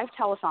to do a live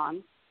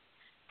telethon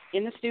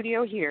in the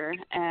studio here,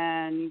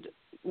 and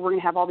we're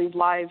going to have all these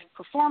live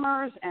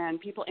performers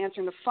and people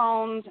answering the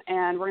phones,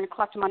 and we're going to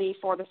collect money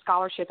for the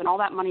scholarship, and all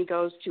that money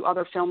goes to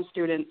other film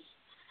students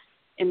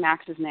in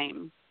Max's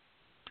name.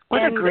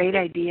 What a great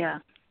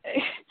idea.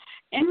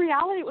 In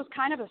reality, it was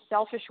kind of a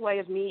selfish way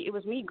of me. It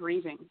was me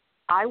grieving.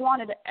 I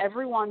wanted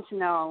everyone to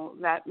know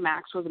that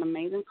Max was an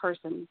amazing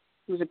person.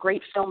 He was a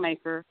great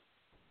filmmaker,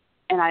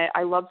 and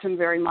I loved him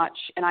very much,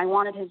 and I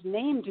wanted his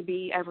name to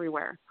be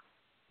everywhere.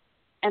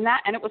 And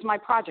it was my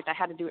project. I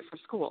had to do it for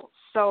school.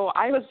 So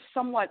I was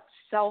somewhat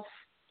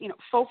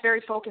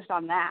very focused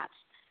on that.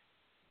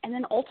 And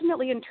then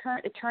ultimately it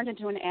turned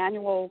into an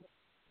annual,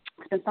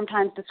 it's been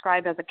sometimes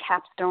described as a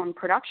capstone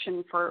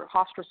production for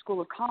Hofstra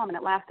School of Comm, and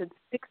it lasted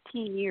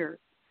 16 years.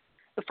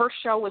 The first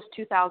show was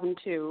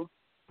 2002,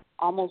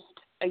 almost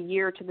a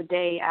year to the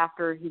day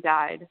after he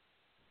died.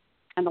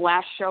 And the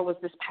last show was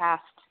this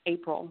past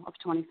April of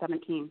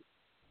 2017.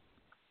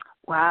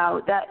 Wow,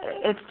 that's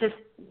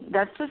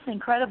just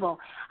incredible.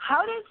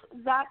 How does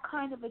that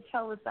kind of a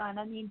telethon?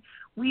 I mean,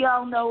 we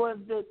all know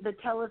of the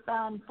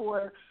telethon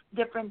for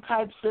different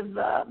types of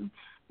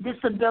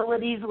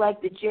disabilities,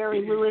 like the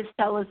Jerry Lewis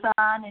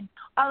telethon and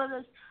all of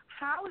those.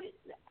 How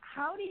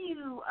do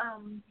you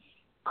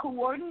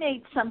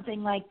coordinate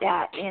something like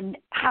that? And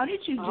how did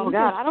you do this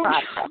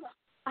process?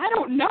 I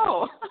don't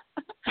know.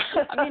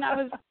 I mean, I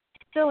was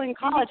still in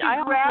college. I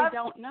honestly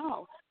don't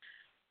know.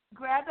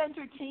 Grab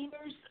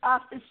entertainers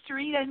off the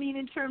street? I mean,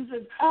 in terms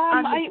of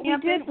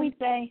we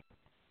say.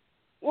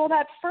 Well,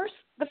 the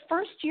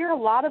first year, a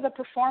lot of the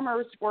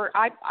performers were.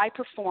 I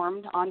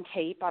performed on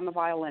tape. I'm a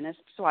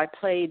violinist, so I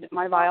played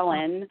my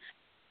violin.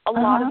 A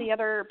lot of the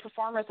other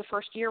performers the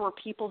first year were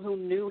people who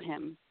knew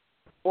him,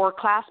 or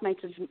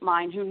classmates of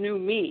mine who knew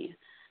me,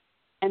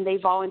 and they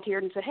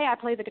volunteered and said, "Hey, I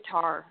play the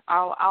guitar.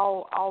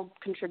 I'll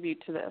contribute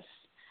to this."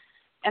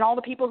 And all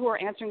the people who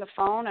are answering the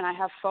phone, and I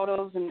have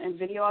photos and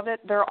video of it,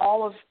 they're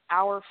all of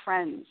our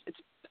friends.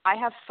 I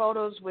have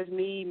photos with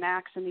me,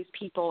 Max, and these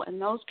people,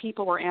 and those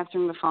people were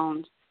answering the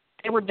phones.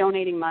 They were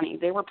donating money.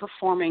 They were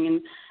performing.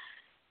 And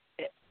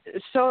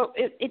so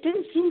it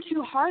didn't seem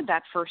too hard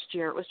that first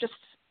year. It was just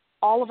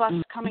all of us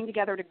coming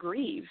together to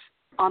grieve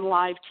on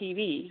live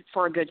TV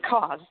for a good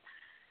cause.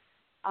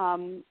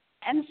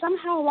 And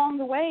somehow along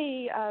the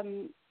way,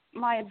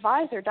 my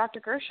advisor, Dr.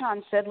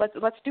 Gershon, said,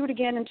 let's do it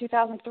again in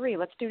 2003.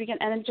 Let's do it again.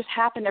 And it just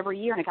happened every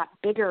year, and it got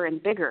bigger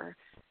and bigger.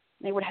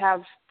 They would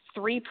have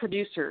 3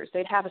 producers.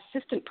 They'd have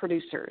assistant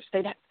producers.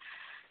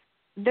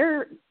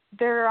 Their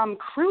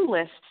crew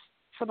list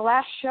for the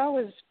last show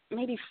is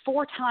maybe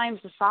 4 times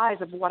the size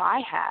of what I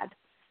had.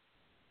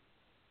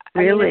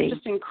 Really? I mean, it's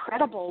just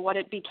incredible what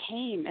it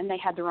became. And they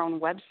had their own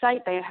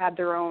website. They had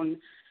their own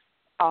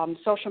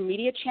social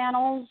media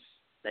channels.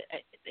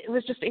 It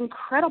was just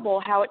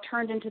incredible how it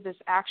turned into this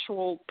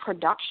actual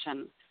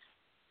production.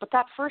 But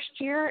that first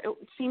year, it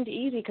seemed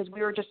easy because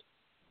we were just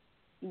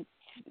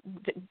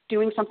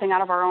doing something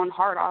out of our own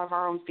heart, out of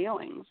our own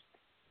feelings.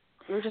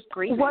 We were just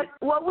grieving. What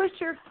was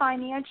your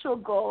financial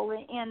goal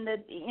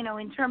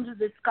in terms of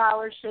the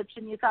scholarships?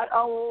 And you thought,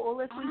 oh, well,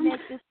 if we make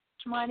this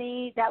much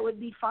money, that would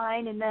be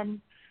fine. And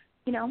then,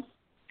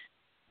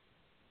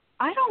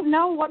 I don't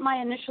know what my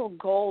initial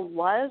goal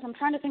was. I'm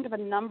trying to think of a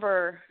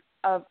number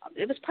of.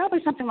 It was probably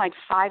something like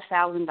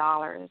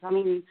 $5,000. I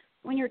mean,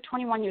 when you're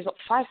 21 years old,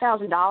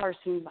 $5,000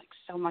 seems like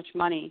so much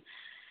money.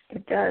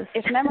 It does.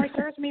 If memory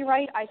serves me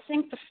right, I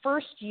think the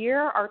first year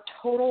our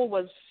total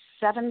was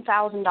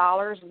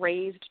 $7,000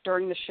 raised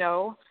during the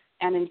show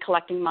and in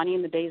collecting money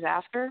in the days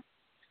after.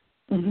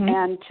 Mm-hmm.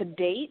 And to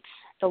date,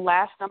 the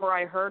last number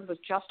I heard was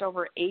just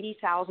over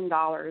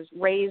 $80,000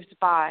 raised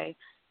by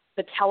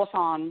the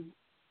telethon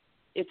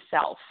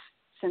itself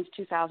since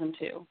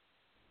 2002.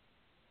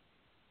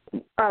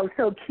 Oh,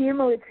 so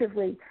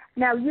cumulatively.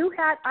 Now you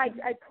had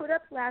I put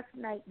up last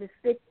night the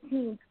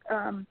 16th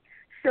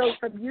show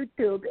from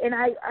YouTube, and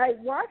I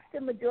watched the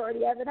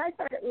majority of it. I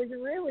thought it was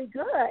really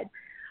good.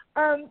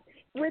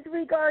 With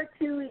regard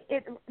to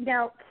it,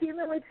 now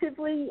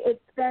cumulatively, it's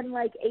been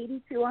like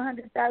 $80,000 to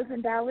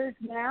 $100,000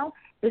 now.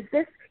 Is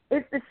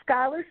the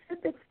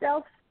scholarship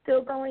itself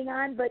still going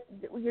on, but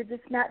you're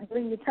just not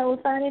doing the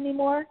telethon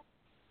anymore?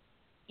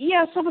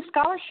 Yeah, so the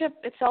scholarship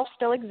itself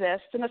still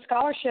exists, and the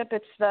scholarship,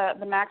 it's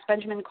the Max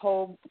Benjamin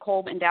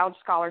Kolb Endowed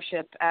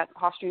Scholarship at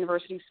Hofstra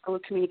University School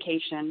of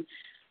Communication.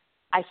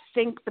 I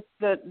think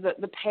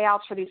the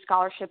payouts for these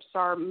scholarships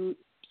are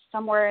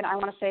somewhere in, I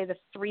want to say, the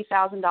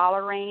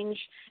 $3,000 range,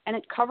 and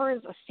it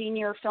covers a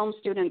senior film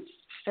student's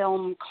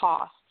film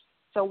costs,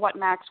 so what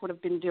Max would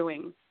have been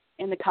doing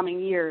in the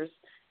coming years.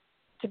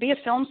 To be a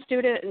film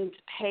student and to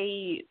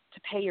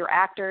pay your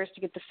actors,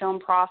 to get the film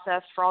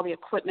processed, for all the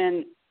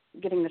equipment,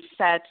 getting the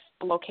sets,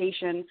 the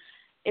location,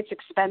 it's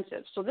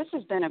expensive. So this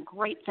has been a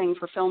great thing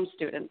for film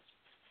students.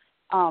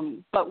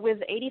 But with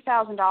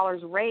 $80,000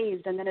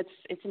 raised, and then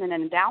it's in an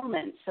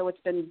endowment, so it's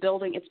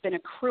been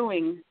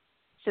accruing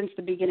since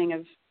the beginning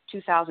of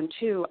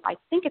 2002. I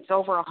think it's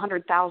over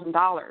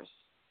 $100,000.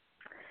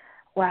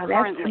 Wow, currently.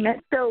 That's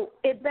tremendous. So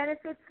it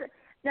benefits.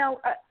 Now,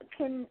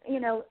 can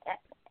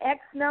X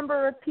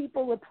number of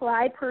people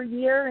apply per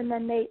year, and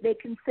then they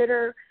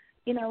consider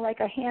like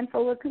a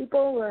handful of people,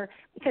 or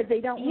because they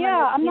don't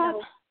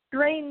want to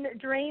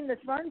drain the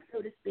funds,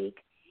 so to speak.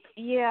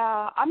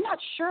 Yeah, I'm not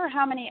sure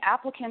how many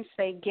applicants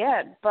they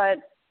get, but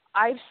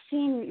I've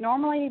seen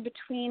normally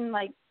between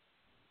like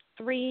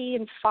 3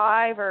 and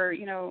 5, or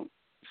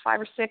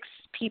 5 or 6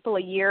 people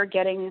a year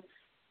getting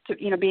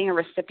to being a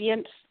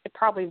recipient. It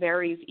probably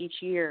varies each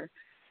year.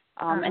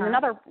 And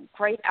another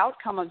great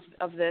outcome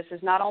of this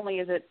is not only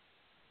is it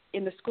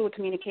in the School of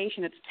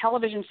Communication, it's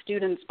television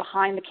students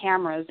behind the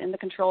cameras in the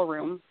control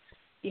room.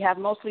 You have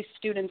mostly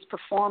students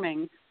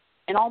performing,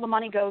 and all the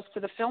money goes to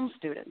the film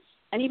students.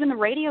 And even the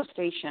radio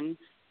station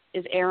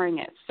is airing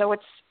it. So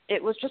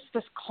it was just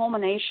this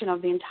culmination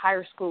of the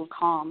entire School of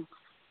Comm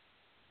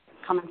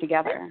coming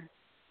together.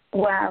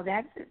 Wow,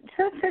 that's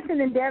such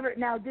an endeavor.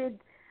 Now,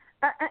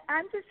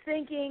 I'm just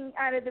thinking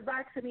out of the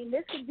box. I mean,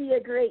 this would be a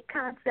great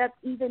concept,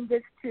 even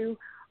just to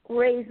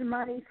raise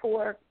money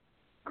for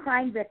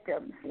crime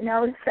victims.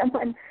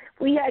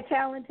 We had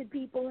talented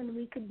people, and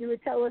we could do a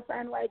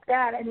telethon like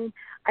that. I mean,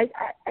 I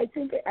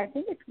think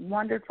it's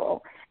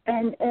wonderful.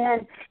 And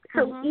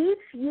so each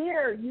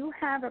year you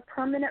have a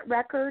permanent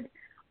record,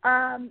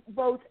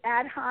 both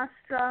at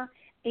Hofstra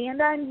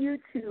and on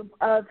YouTube.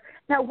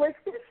 Now, was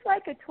this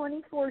like a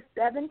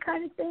 24/7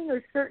 kind of thing, or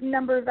a certain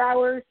number of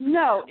hours?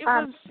 No, it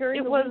was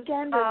during the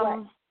weekend, or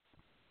what?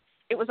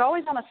 It was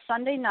always on a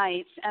Sunday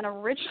night, and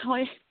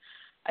originally.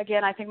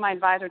 Again, I think my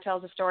advisor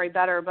tells the story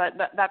better, but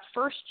that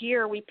first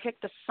year we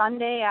picked a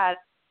Sunday at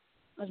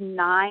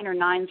 9 or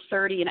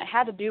 9:30, and it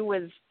had to do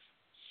with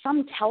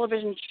some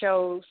television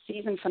show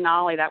season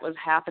finale that was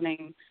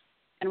happening.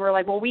 And we're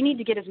like, well, we need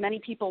to get as many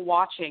people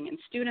watching, and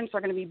students are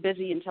going to be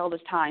busy until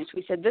this time. So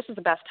we said, this is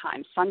the best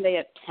time, Sunday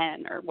at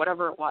 10 or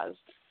whatever it was.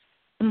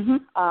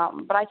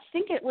 Mm-hmm. But I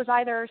think it was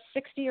either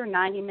 60 or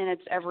 90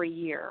 minutes every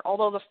year,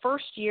 although the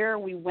first year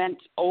we went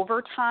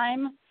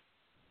overtime.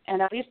 And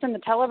at least in the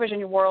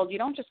television world, you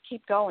don't just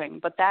keep going.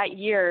 But that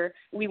year,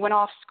 we went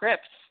off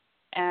script,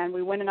 and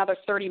we went another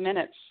 30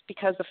 minutes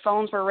because the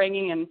phones were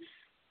ringing, and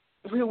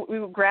we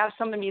would grab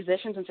some of the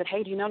musicians and said,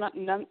 hey, do you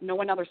know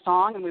another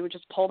song? And we would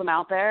just pull them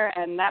out there.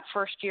 And that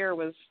first year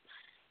was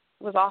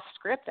off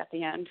script at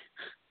the end.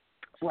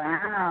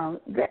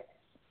 Wow.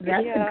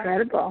 That's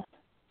incredible.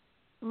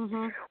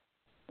 Mhm.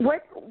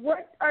 What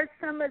are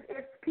some of,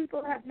 if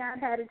people have not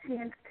had a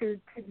chance to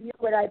view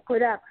what I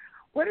put up,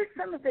 what are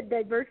some of the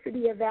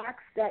diversity of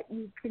acts that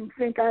you can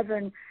think of,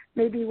 and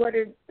maybe what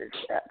are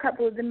a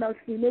couple of the most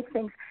unique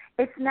things?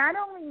 It's not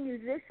only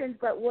musicians,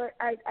 but what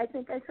I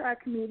think I saw a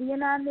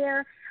comedian on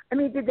there. I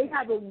mean, did they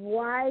have a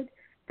wide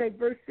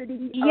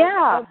diversity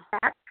of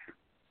acts?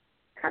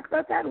 Talk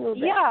about that a little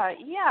bit.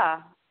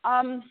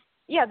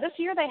 Yeah, this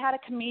year they had a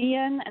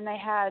comedian, and they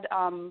had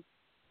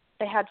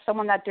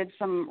someone that did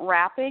some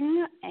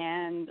rapping,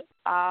 and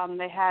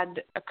they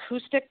had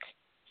acoustic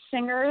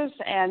singers,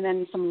 and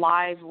then some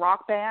live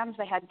rock bands.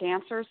 They had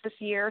dancers this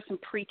year, some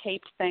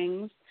pre-taped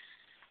things.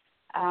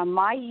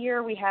 My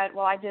year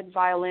I did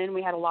violin.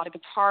 We had a lot of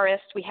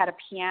guitarists. We had a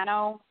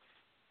piano,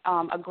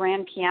 a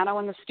grand piano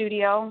in the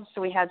studio.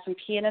 So we had some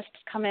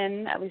pianists come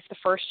in, at least the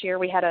first year.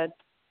 We had a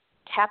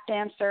tap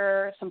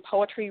dancer, some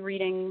poetry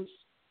readings.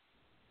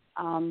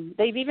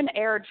 They've even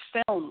aired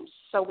films.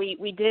 So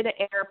we did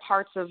air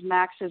parts of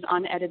Max's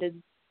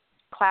unedited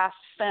class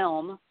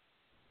film,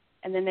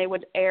 and then they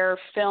would air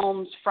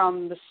films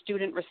from the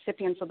student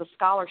recipients of the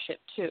scholarship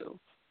too.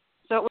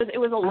 So it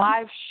was a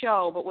live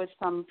show, but with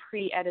some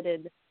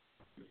pre-edited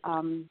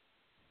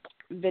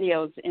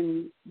videos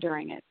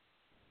during it.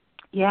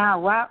 Yeah,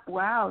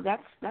 wow,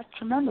 that's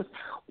tremendous.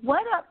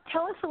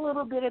 Tell us a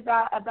little bit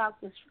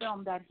about this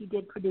film that he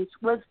did produce.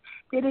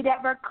 Did it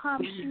ever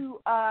come to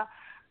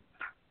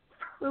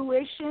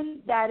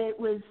fruition that it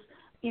was,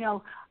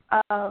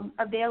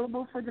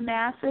 available for the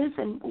masses,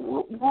 and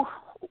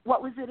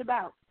what was it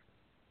about?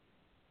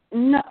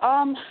 No,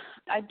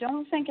 I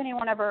don't think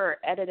anyone ever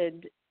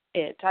edited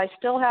it. I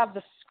still have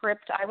the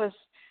script. I was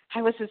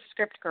his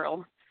script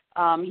girl.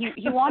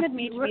 He wanted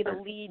me to be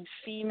the lead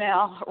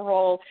female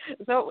role.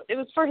 So it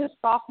was for his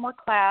sophomore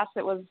class.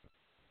 It was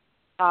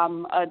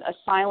a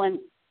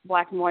silent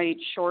black and white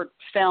short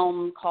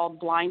film called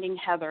Blinding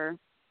Heather.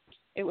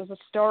 It was a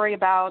story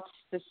about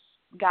this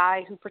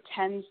guy who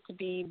pretends to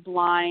be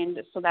blind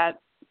so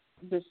that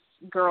this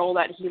girl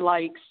that he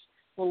likes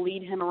will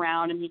lead him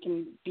around, and he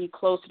can be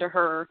closer to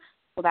her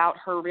without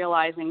her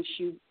realizing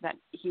that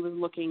he was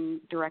looking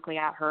directly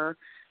at her.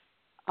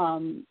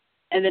 And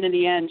then in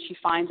the end, she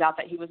finds out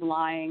that he was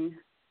lying.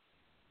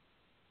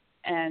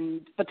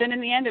 But then in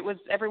the end,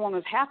 everyone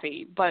was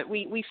happy. But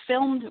we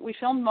filmed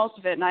most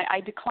of it, and I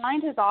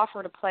declined his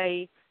offer to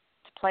play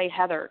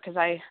Heather because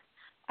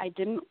I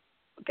didn't.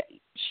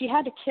 She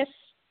had to kiss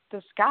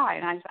this guy,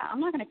 and I said, I'm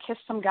not going to kiss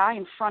some guy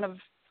in front of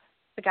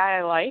the guy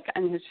I like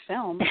in his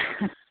film.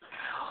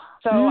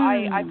 So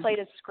I played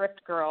a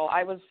script girl.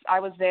 I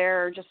was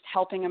there just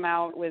helping him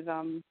out with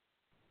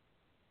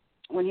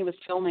when he was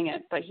filming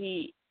it, but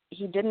he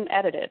didn't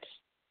edit it.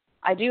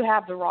 I do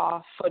have the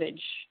raw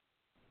footage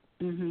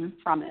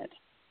from it.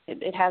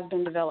 It has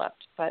been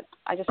developed, but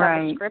I just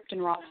have the script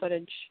and raw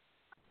footage.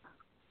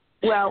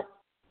 Well,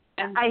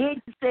 I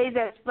hate to say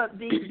this, but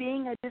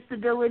being a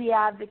disability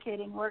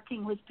advocate and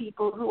working with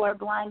people who are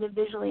blind and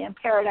visually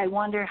impaired, I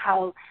wonder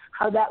how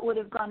that would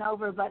have gone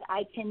over. But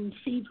I can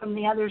see from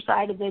the other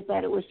side of it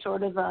that it was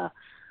sort of a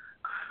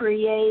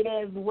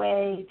creative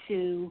way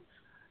to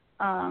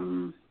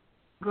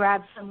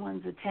grab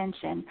someone's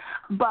attention.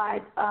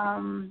 But,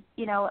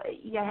 you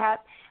have,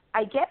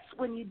 I guess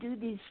when you do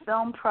these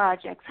film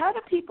projects, how do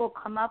people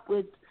come up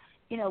with,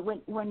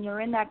 when you're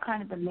in that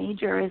kind of a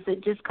major, is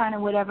it just kind of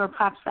whatever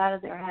pops out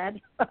of their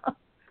head?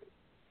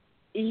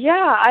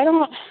 Yeah,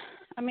 I'm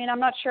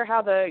not sure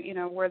how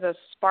where the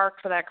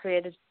spark for that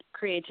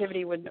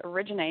creativity would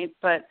originate,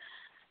 but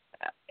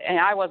and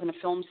I wasn't a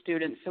film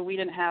student, so we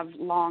didn't have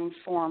long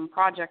form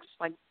projects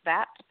like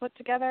that to put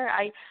together.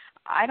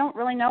 I don't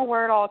really know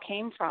where it all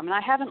came from, and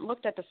I haven't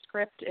looked at the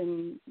script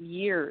in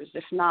years,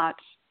 if not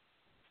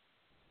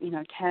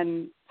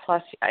 10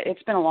 plus.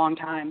 It's been a long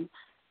time.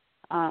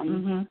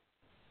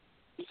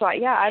 So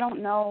I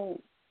don't know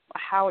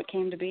how it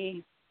came to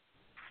be.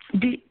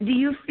 Do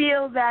you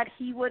feel that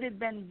he would have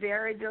been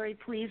very, very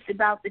pleased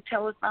about the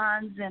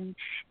telethons and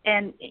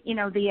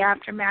the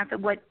aftermath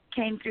of what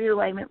came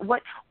through? I mean,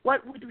 what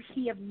would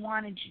he have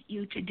wanted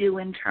you to do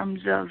in terms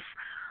of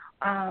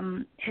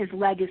his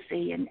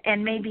legacy?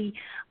 And maybe,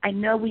 I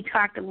know we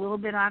talked a little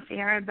bit off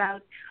air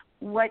about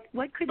what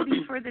could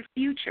be for the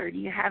future. Do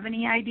you have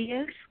any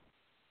ideas?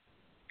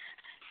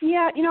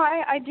 Yeah,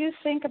 I do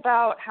think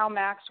about how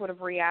Max would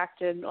have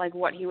reacted, like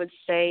what he would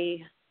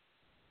say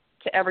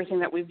to everything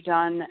that we've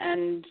done.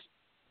 And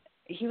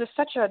he was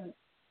such a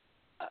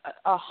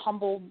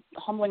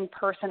humbling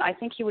person. I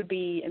think he would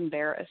be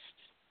embarrassed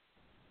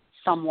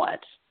somewhat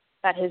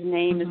that his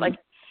name is like,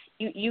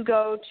 you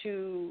go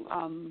to,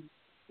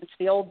 it's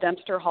the old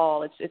Dempster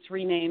Hall. It's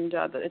renamed,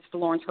 it's the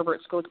Lawrence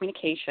Herbert School of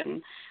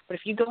Communication. But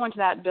if you go into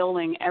that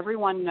building,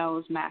 everyone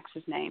knows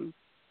Max's name.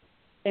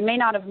 They may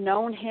not have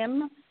known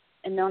him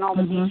and known all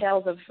the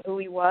details of who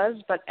he was,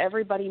 but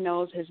everybody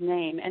knows his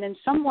name. And in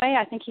some way,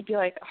 I think he'd be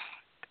like,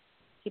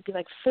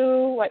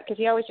 Fu, what? Because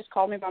he always just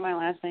called me by my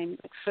last name.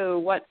 Like, Fu,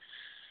 what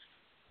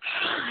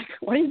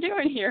are you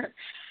doing here?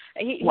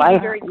 He'd be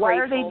very grateful, why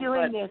are they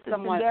doing this? It's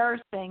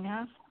embarrassing,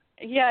 huh?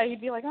 yeah,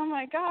 he'd be like, oh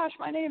my gosh,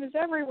 my name is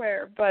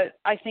everywhere. But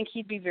I think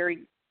he'd be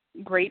very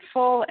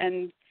grateful,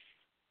 and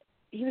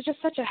he was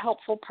just such a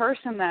helpful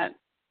person that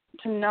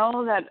to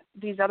know that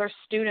these other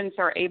students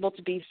are able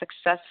to be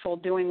successful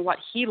doing what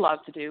he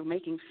loved to do,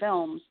 making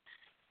films,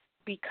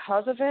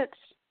 because of it,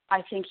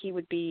 I think he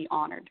would be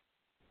honored.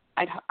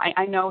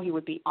 I know he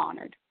would be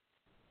honored.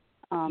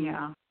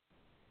 Yeah.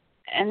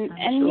 And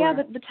sure. yeah,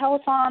 the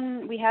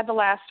telethon, we had the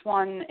last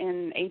one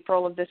in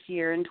April of this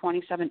year in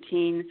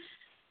 2017.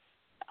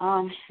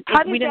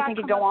 We didn't think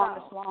it'd go on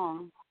this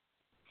long.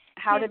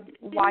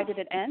 Why did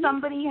it end?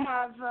 Somebody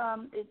have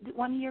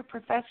one of your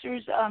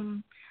professors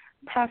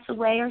pass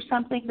away or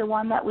something? The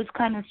one that was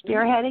kind of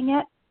spearheading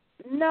it?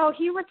 No,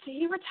 he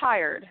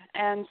retired,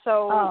 and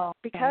so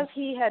because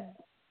he had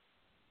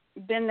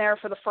been there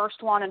for the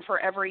first one and for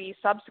every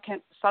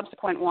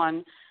subsequent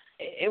one,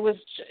 they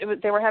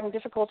were having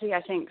difficulty,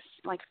 I think,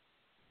 like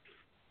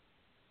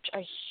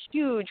a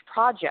huge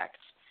project,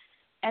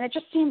 and it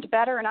just seemed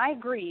better. And I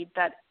agreed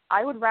that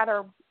I would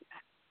rather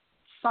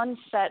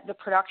sunset the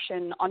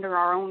production under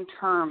our own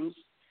terms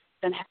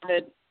than have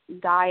it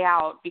die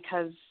out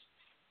because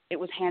it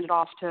was handed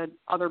off to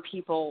other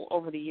people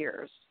over the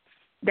years.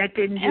 That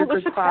didn't do and it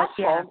was good cause,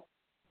 yeah.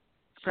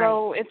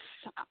 So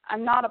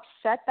I'm not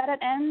upset that it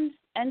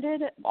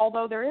ended,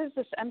 although there is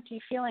this empty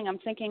feeling. I'm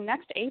thinking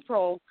next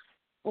April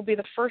will be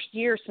the first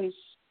year since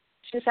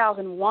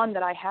 2001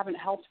 that I haven't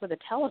helped with a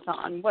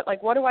telethon.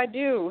 What do I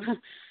do?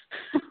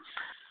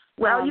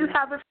 Well, you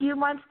have a few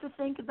months to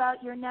think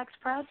about your next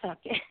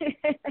project.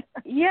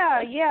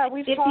 Yeah,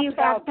 we've If talked you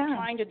about have time.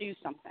 trying to do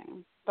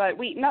something, but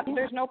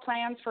there's no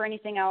plans for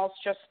anything else,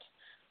 just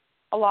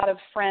a lot of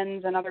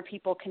friends and other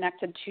people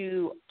connected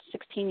to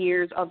 16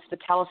 years of the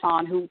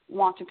telethon who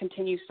want to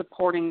continue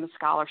supporting the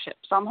scholarship.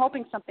 So I'm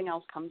hoping something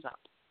else comes up.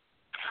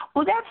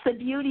 Well, that's the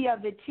beauty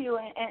of it, too.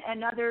 And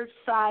another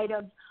side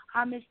of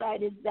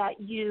homicide is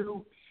that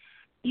you're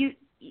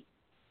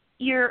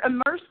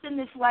immersed in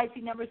this life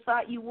you never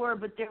thought you were,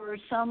 but there are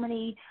so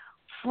many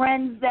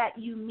friends that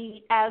you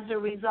meet as a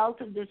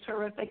result of this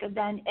horrific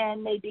event,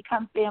 and they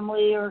become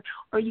family, or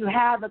you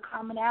have a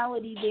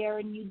commonality there,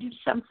 and you do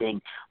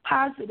something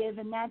positive,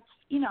 and that's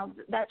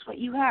what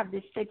you have,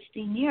 this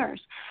 16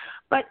 years.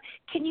 But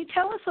can you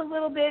tell us a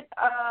little bit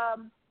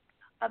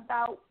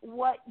about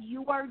what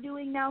you are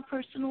doing now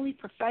personally,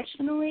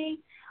 professionally?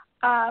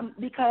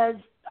 Because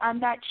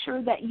I'm not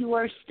sure that you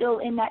are still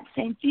in that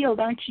same field.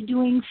 Aren't you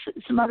doing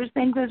some other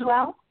things as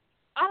well?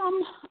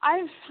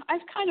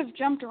 I've kind of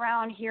jumped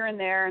around here and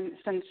there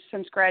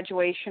since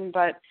graduation,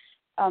 but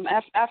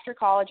after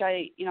college,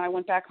 I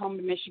went back home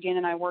to Michigan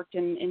and I worked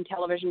in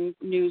television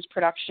news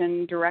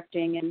production,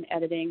 directing and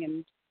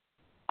editing,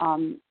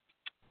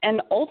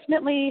 and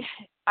ultimately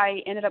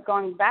I ended up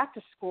going back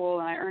to school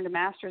and I earned a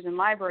master's in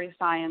library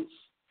science,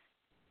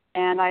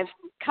 and I've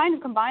kind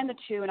of combined the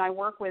two, and I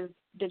work with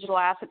digital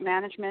asset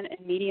management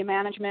and media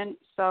management.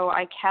 So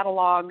I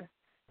catalog.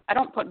 I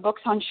don't put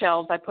books on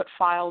shelves. I put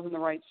files in the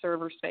right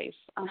server space.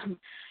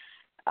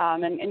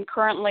 And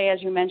currently,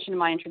 as you mentioned in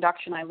my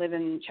introduction, I live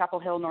in Chapel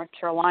Hill, North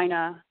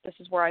Carolina. This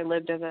is where I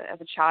lived as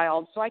a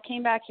child. So I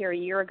came back here a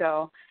year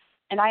ago,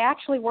 and I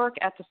actually work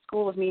at the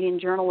School of Media and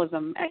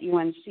Journalism at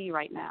UNC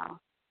right now.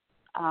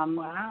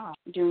 Wow.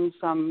 Doing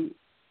some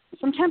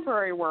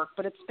temporary work,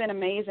 but it's been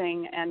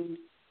amazing, and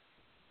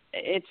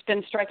it's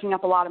been striking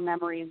up a lot of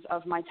memories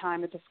of my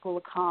time at the School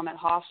of Comm at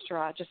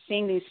Hofstra, just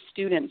seeing these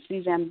students,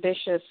 these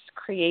ambitious,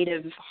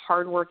 creative,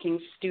 hardworking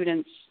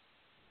students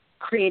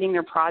creating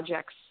their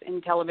projects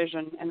in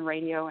television and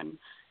radio and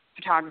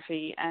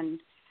photography, and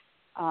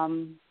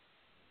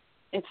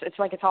it's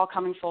like it's all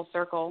coming full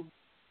circle,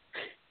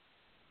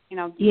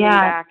 being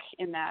back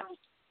in that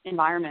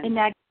environment. In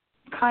that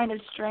kind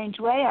of strange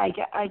way,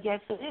 I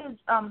guess it is.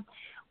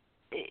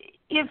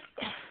 If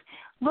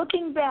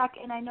looking back,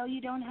 and I know you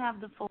don't have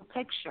the full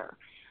picture,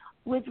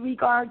 with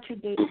regard to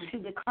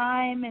the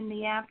crime and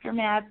the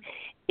aftermath,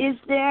 is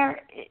there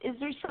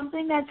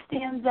something that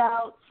stands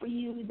out for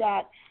you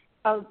that,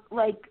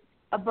 like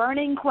a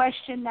burning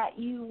question that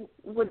you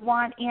would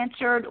want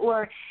answered,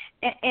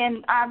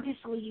 and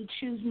obviously you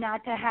choose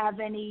not to have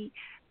any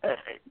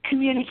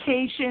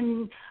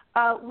communication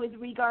with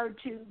regard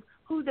to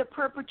who the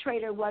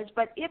perpetrator was,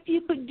 but if you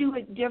could do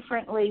it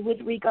differently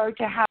with regard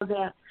to how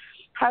the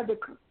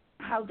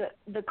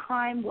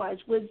crime was,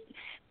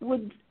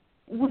 would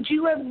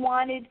you have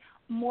wanted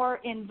more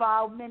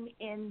involvement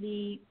in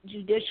the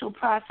judicial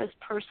process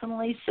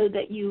personally so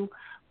that you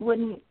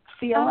wouldn't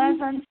feel as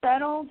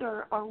unsettled,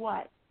 or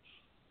what?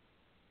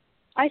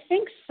 I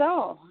think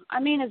so. I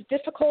mean, as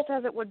difficult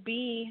as it would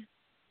be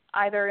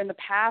either in the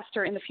past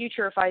or in the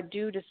future if I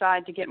do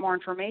decide to get more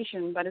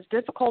information, but as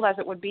difficult as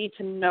it would be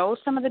to know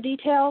some of the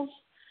details,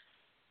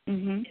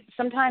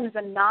 sometimes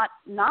the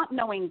not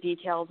knowing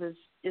details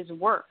is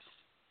worse.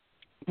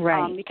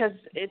 Right. Because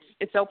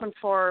it's open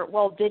for,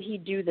 well, did he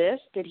do this?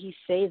 Did he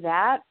say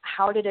that?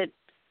 How did it,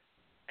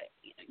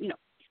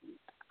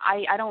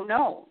 I don't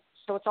know.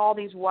 So it's all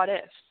these what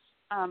ifs.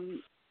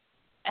 And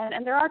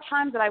there are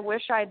times that I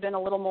wish I had been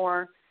a little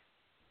more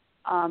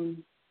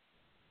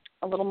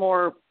a little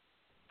more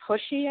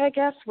pushy, I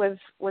guess, with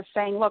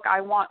saying, look,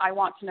 I want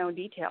to know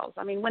details.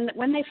 I mean,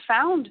 when they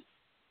found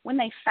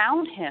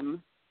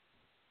him,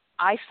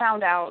 I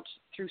found out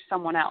through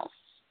someone else.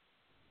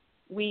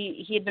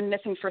 He had been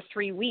missing for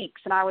 3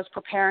 weeks, and I was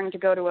preparing to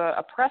go to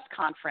a press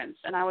conference,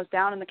 and I was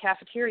down in the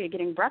cafeteria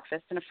getting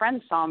breakfast, and a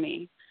friend saw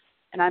me.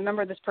 And I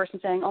remember this person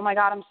saying, oh, my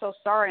God, I'm so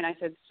sorry. And I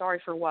said, sorry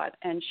for what?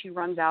 And she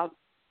runs out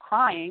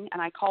crying, and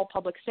I called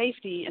public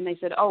safety, and they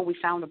said, oh, we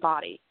found a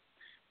body.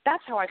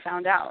 That's how I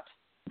found out.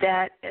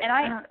 And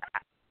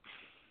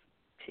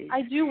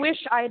I do wish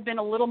I had been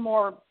a little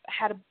more,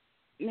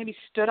 maybe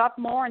stood up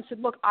more and said,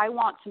 look, I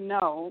want to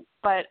know,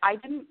 but I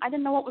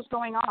didn't know what was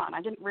going on.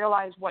 I didn't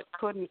realize what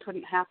could and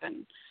couldn't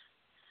happen.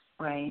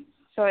 Right.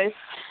 So it's,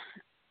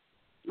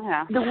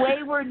 yeah. The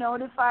way we're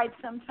notified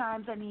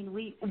sometimes, I mean,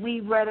 we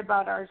read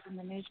about ours in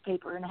the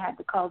newspaper and had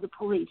to call the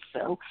police.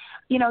 So,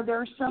 there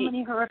are so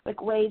many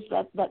horrific ways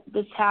that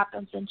this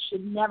happens and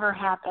should never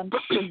happen.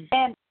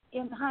 And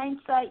in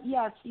hindsight,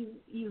 yes,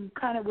 you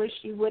kind of wish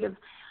you would have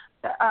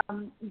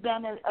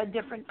been a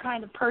different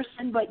kind of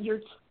person, but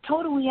you're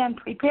totally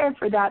unprepared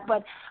for that.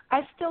 But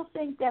I still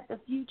think that the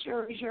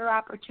future is your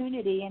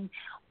opportunity, and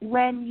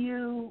when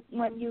you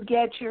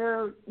get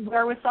your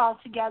wherewithal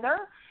together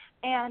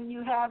and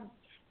you have,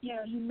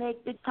 you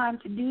make the time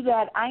to do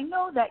that, I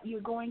know that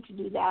you're going to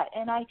do that,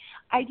 and I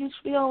just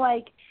feel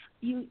like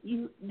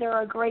there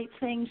are great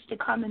things to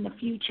come in the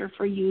future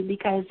for you,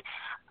 because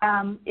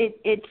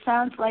it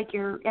sounds like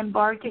you're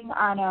embarking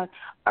on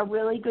a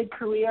really good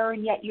career,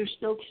 and yet you're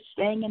still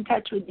staying in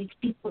touch with these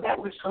people that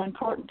were so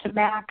important to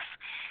Max.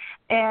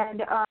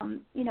 And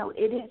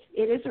it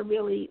is a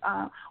really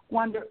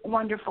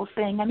wonderful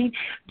thing. I mean,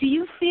 do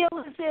you feel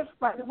as if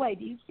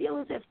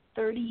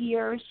 30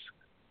 years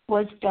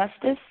was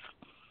justice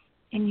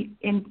in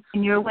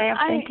your way of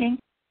thinking?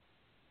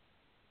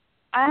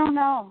 I don't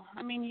know.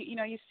 I mean,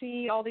 you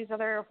see all these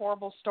other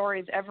horrible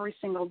stories every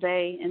single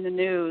day in the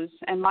news,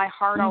 and my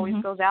heart always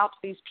goes out to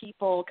these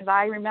people, because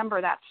I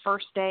remember that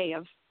first day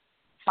of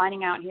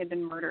finding out he had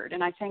been murdered,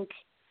 and I think,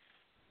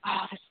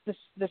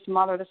 this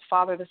mother, this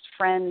father, this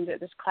friend,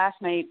 this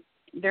classmate,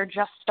 they're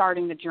just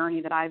starting the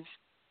journey that I've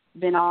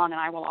been on and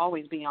I will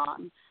always be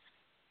on.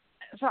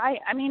 So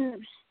I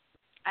mean,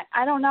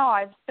 I don't know.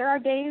 There are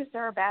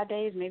bad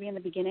days, maybe in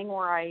the beginning,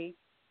 where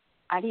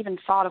I'd even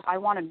thought of I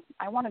want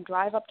to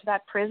drive up to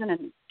that prison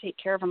and take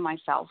care of him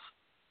myself.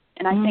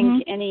 And I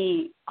think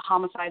any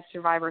homicide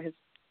survivor has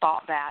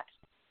thought that.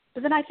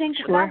 But then I think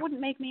that would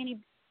make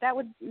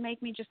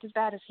me just as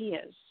bad as he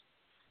is.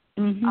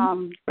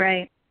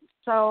 Right.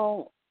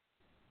 So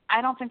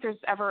I don't think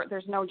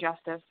there's no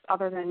justice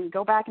other than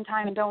go back in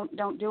time and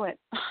don't do it.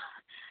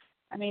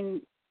 I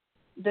mean,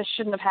 this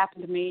shouldn't have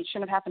happened to me. It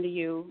shouldn't have happened to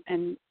you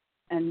and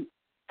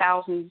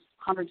thousands,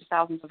 hundreds of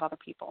thousands of other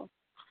people.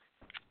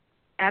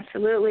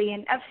 Absolutely.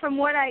 And from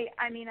what I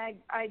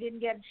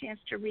didn't get a chance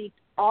to read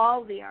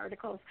all the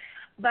articles,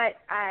 but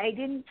I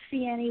didn't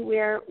see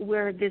anywhere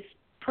where this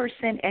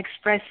person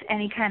expressed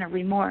any kind of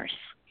remorse.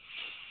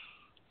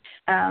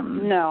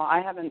 No,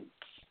 I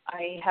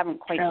haven't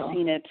quite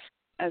seen it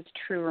as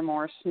true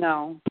remorse.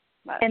 No.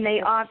 And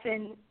they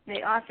often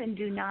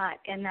do not,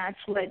 and that's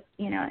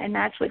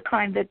what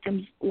crime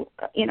victims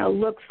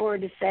look for,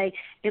 to say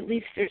at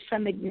least there's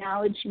some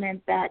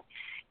acknowledgement that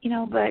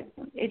but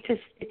it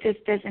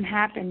just doesn't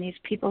happen. These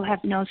people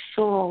have no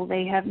soul.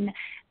 They have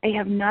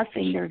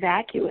nothing. They're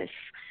vacuous,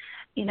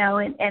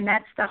 and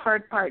that's the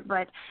hard part.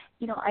 But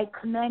I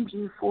commend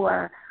you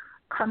for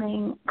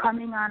coming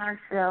on our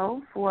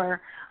show,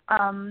 for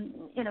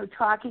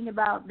talking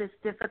about this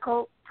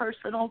difficult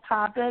personal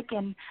topic,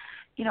 and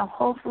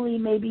hopefully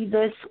maybe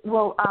this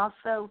will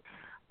also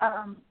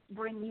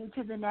bring you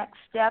to the next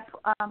step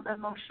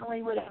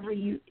emotionally, whatever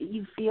you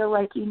feel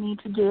like you need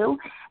to do.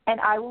 And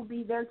I will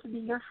be there to be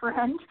your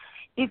friend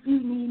if you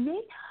need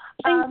me.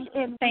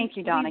 Thank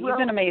you, Donna. You've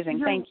been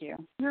amazing. Thank you.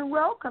 You're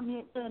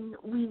welcome. And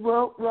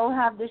we'll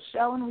have this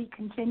show, and we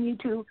continue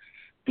to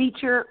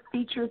feature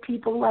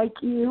people like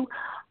you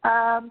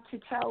to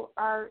tell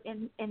our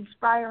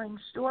inspiring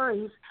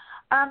stories.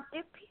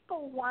 If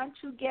people want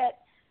to get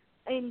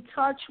in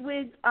touch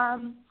with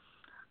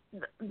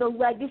the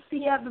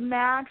legacy of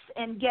Max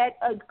and get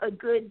a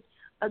good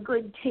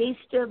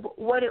taste of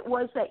what it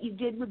was that you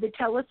did with the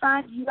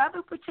telethon, do you have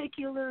a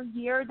particular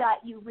year that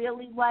you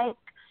really like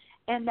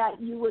and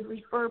that you would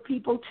refer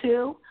people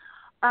to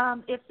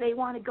if they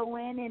want to go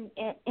in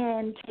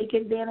and take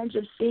advantage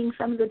of seeing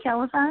some of the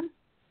telethon?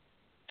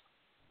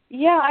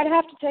 Yeah, I'd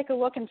have to take a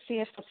look and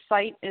see if the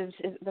site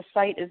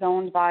is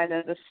owned by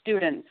the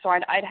students. So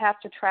I'd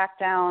have to track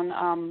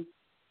down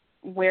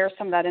where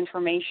some of that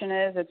information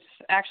is. It's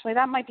actually,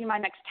 that might be my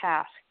next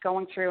task,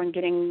 going through and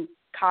getting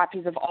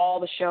copies of all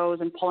the shows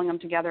and pulling them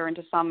together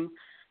into some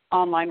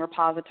online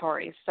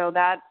repository. So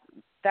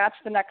that's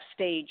the next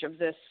stage of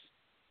this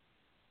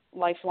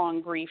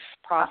lifelong grief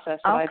process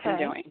that I've been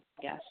doing.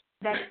 Yes.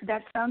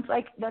 That sounds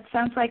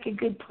like a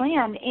good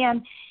plan.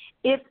 And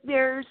if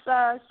there's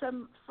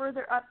some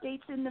further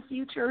updates in the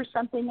future or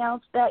something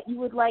else that you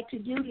would like to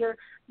do,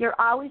 you're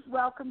always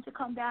welcome to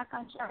come back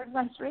on Shattered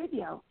Lights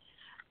Radio.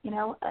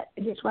 I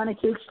just wanted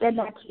to extend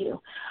that to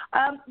you.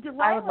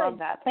 Delilah, I would love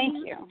that.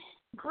 Thank you.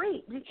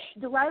 Great.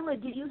 Delilah,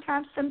 do you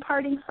have some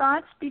parting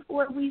thoughts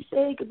before we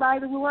say goodbye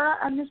to Laura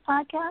on this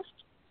podcast?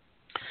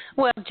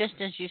 Well, just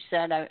as you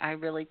said, I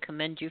really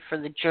commend you for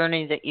the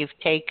journey that you've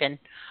taken.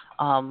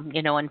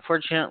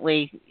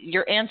 Unfortunately,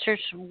 your answers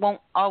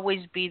won't always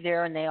be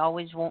there, and they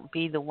always won't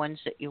be the ones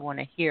that you want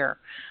to hear.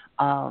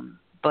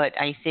 But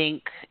I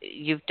think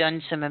you've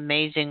done some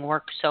amazing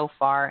work so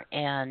far,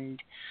 and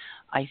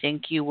I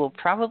think you will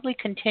probably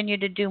continue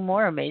to do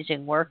more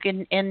amazing work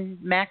in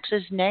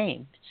Max's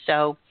name.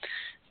 So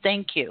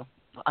thank you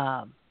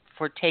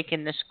for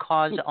taking this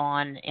cause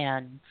on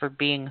and for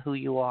being who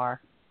you are.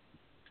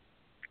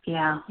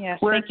 Yeah. Yes,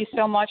 thank you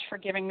so much for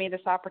giving me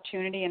this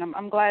opportunity, and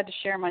I'm glad to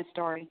share my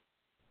story.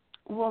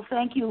 Well,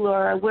 thank you,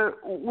 Laura.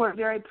 We're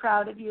very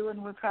proud of you,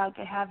 and we're proud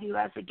to have you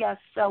as a guest.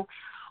 So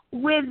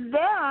with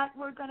that,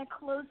 we're going to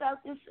close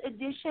out this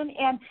edition.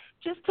 And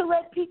just to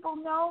let people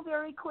know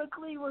very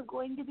quickly, we're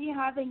going to be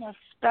having a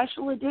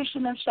special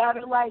edition of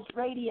Shattered Lights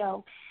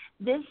Radio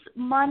this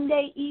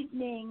Monday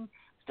evening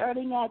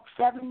starting at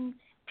 7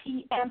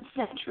 p.m.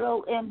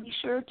 Central. And be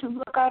sure to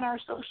look on our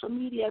social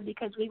media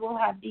because we will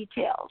have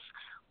details.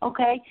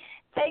 Okay?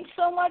 Thanks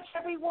so much,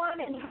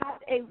 everyone, and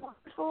have a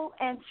wonderful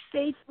and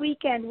safe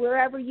weekend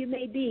wherever you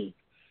may be.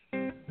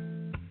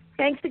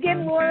 Thanks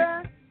again,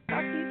 Laura.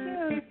 Talk to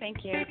you soon.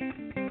 Thank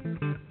you.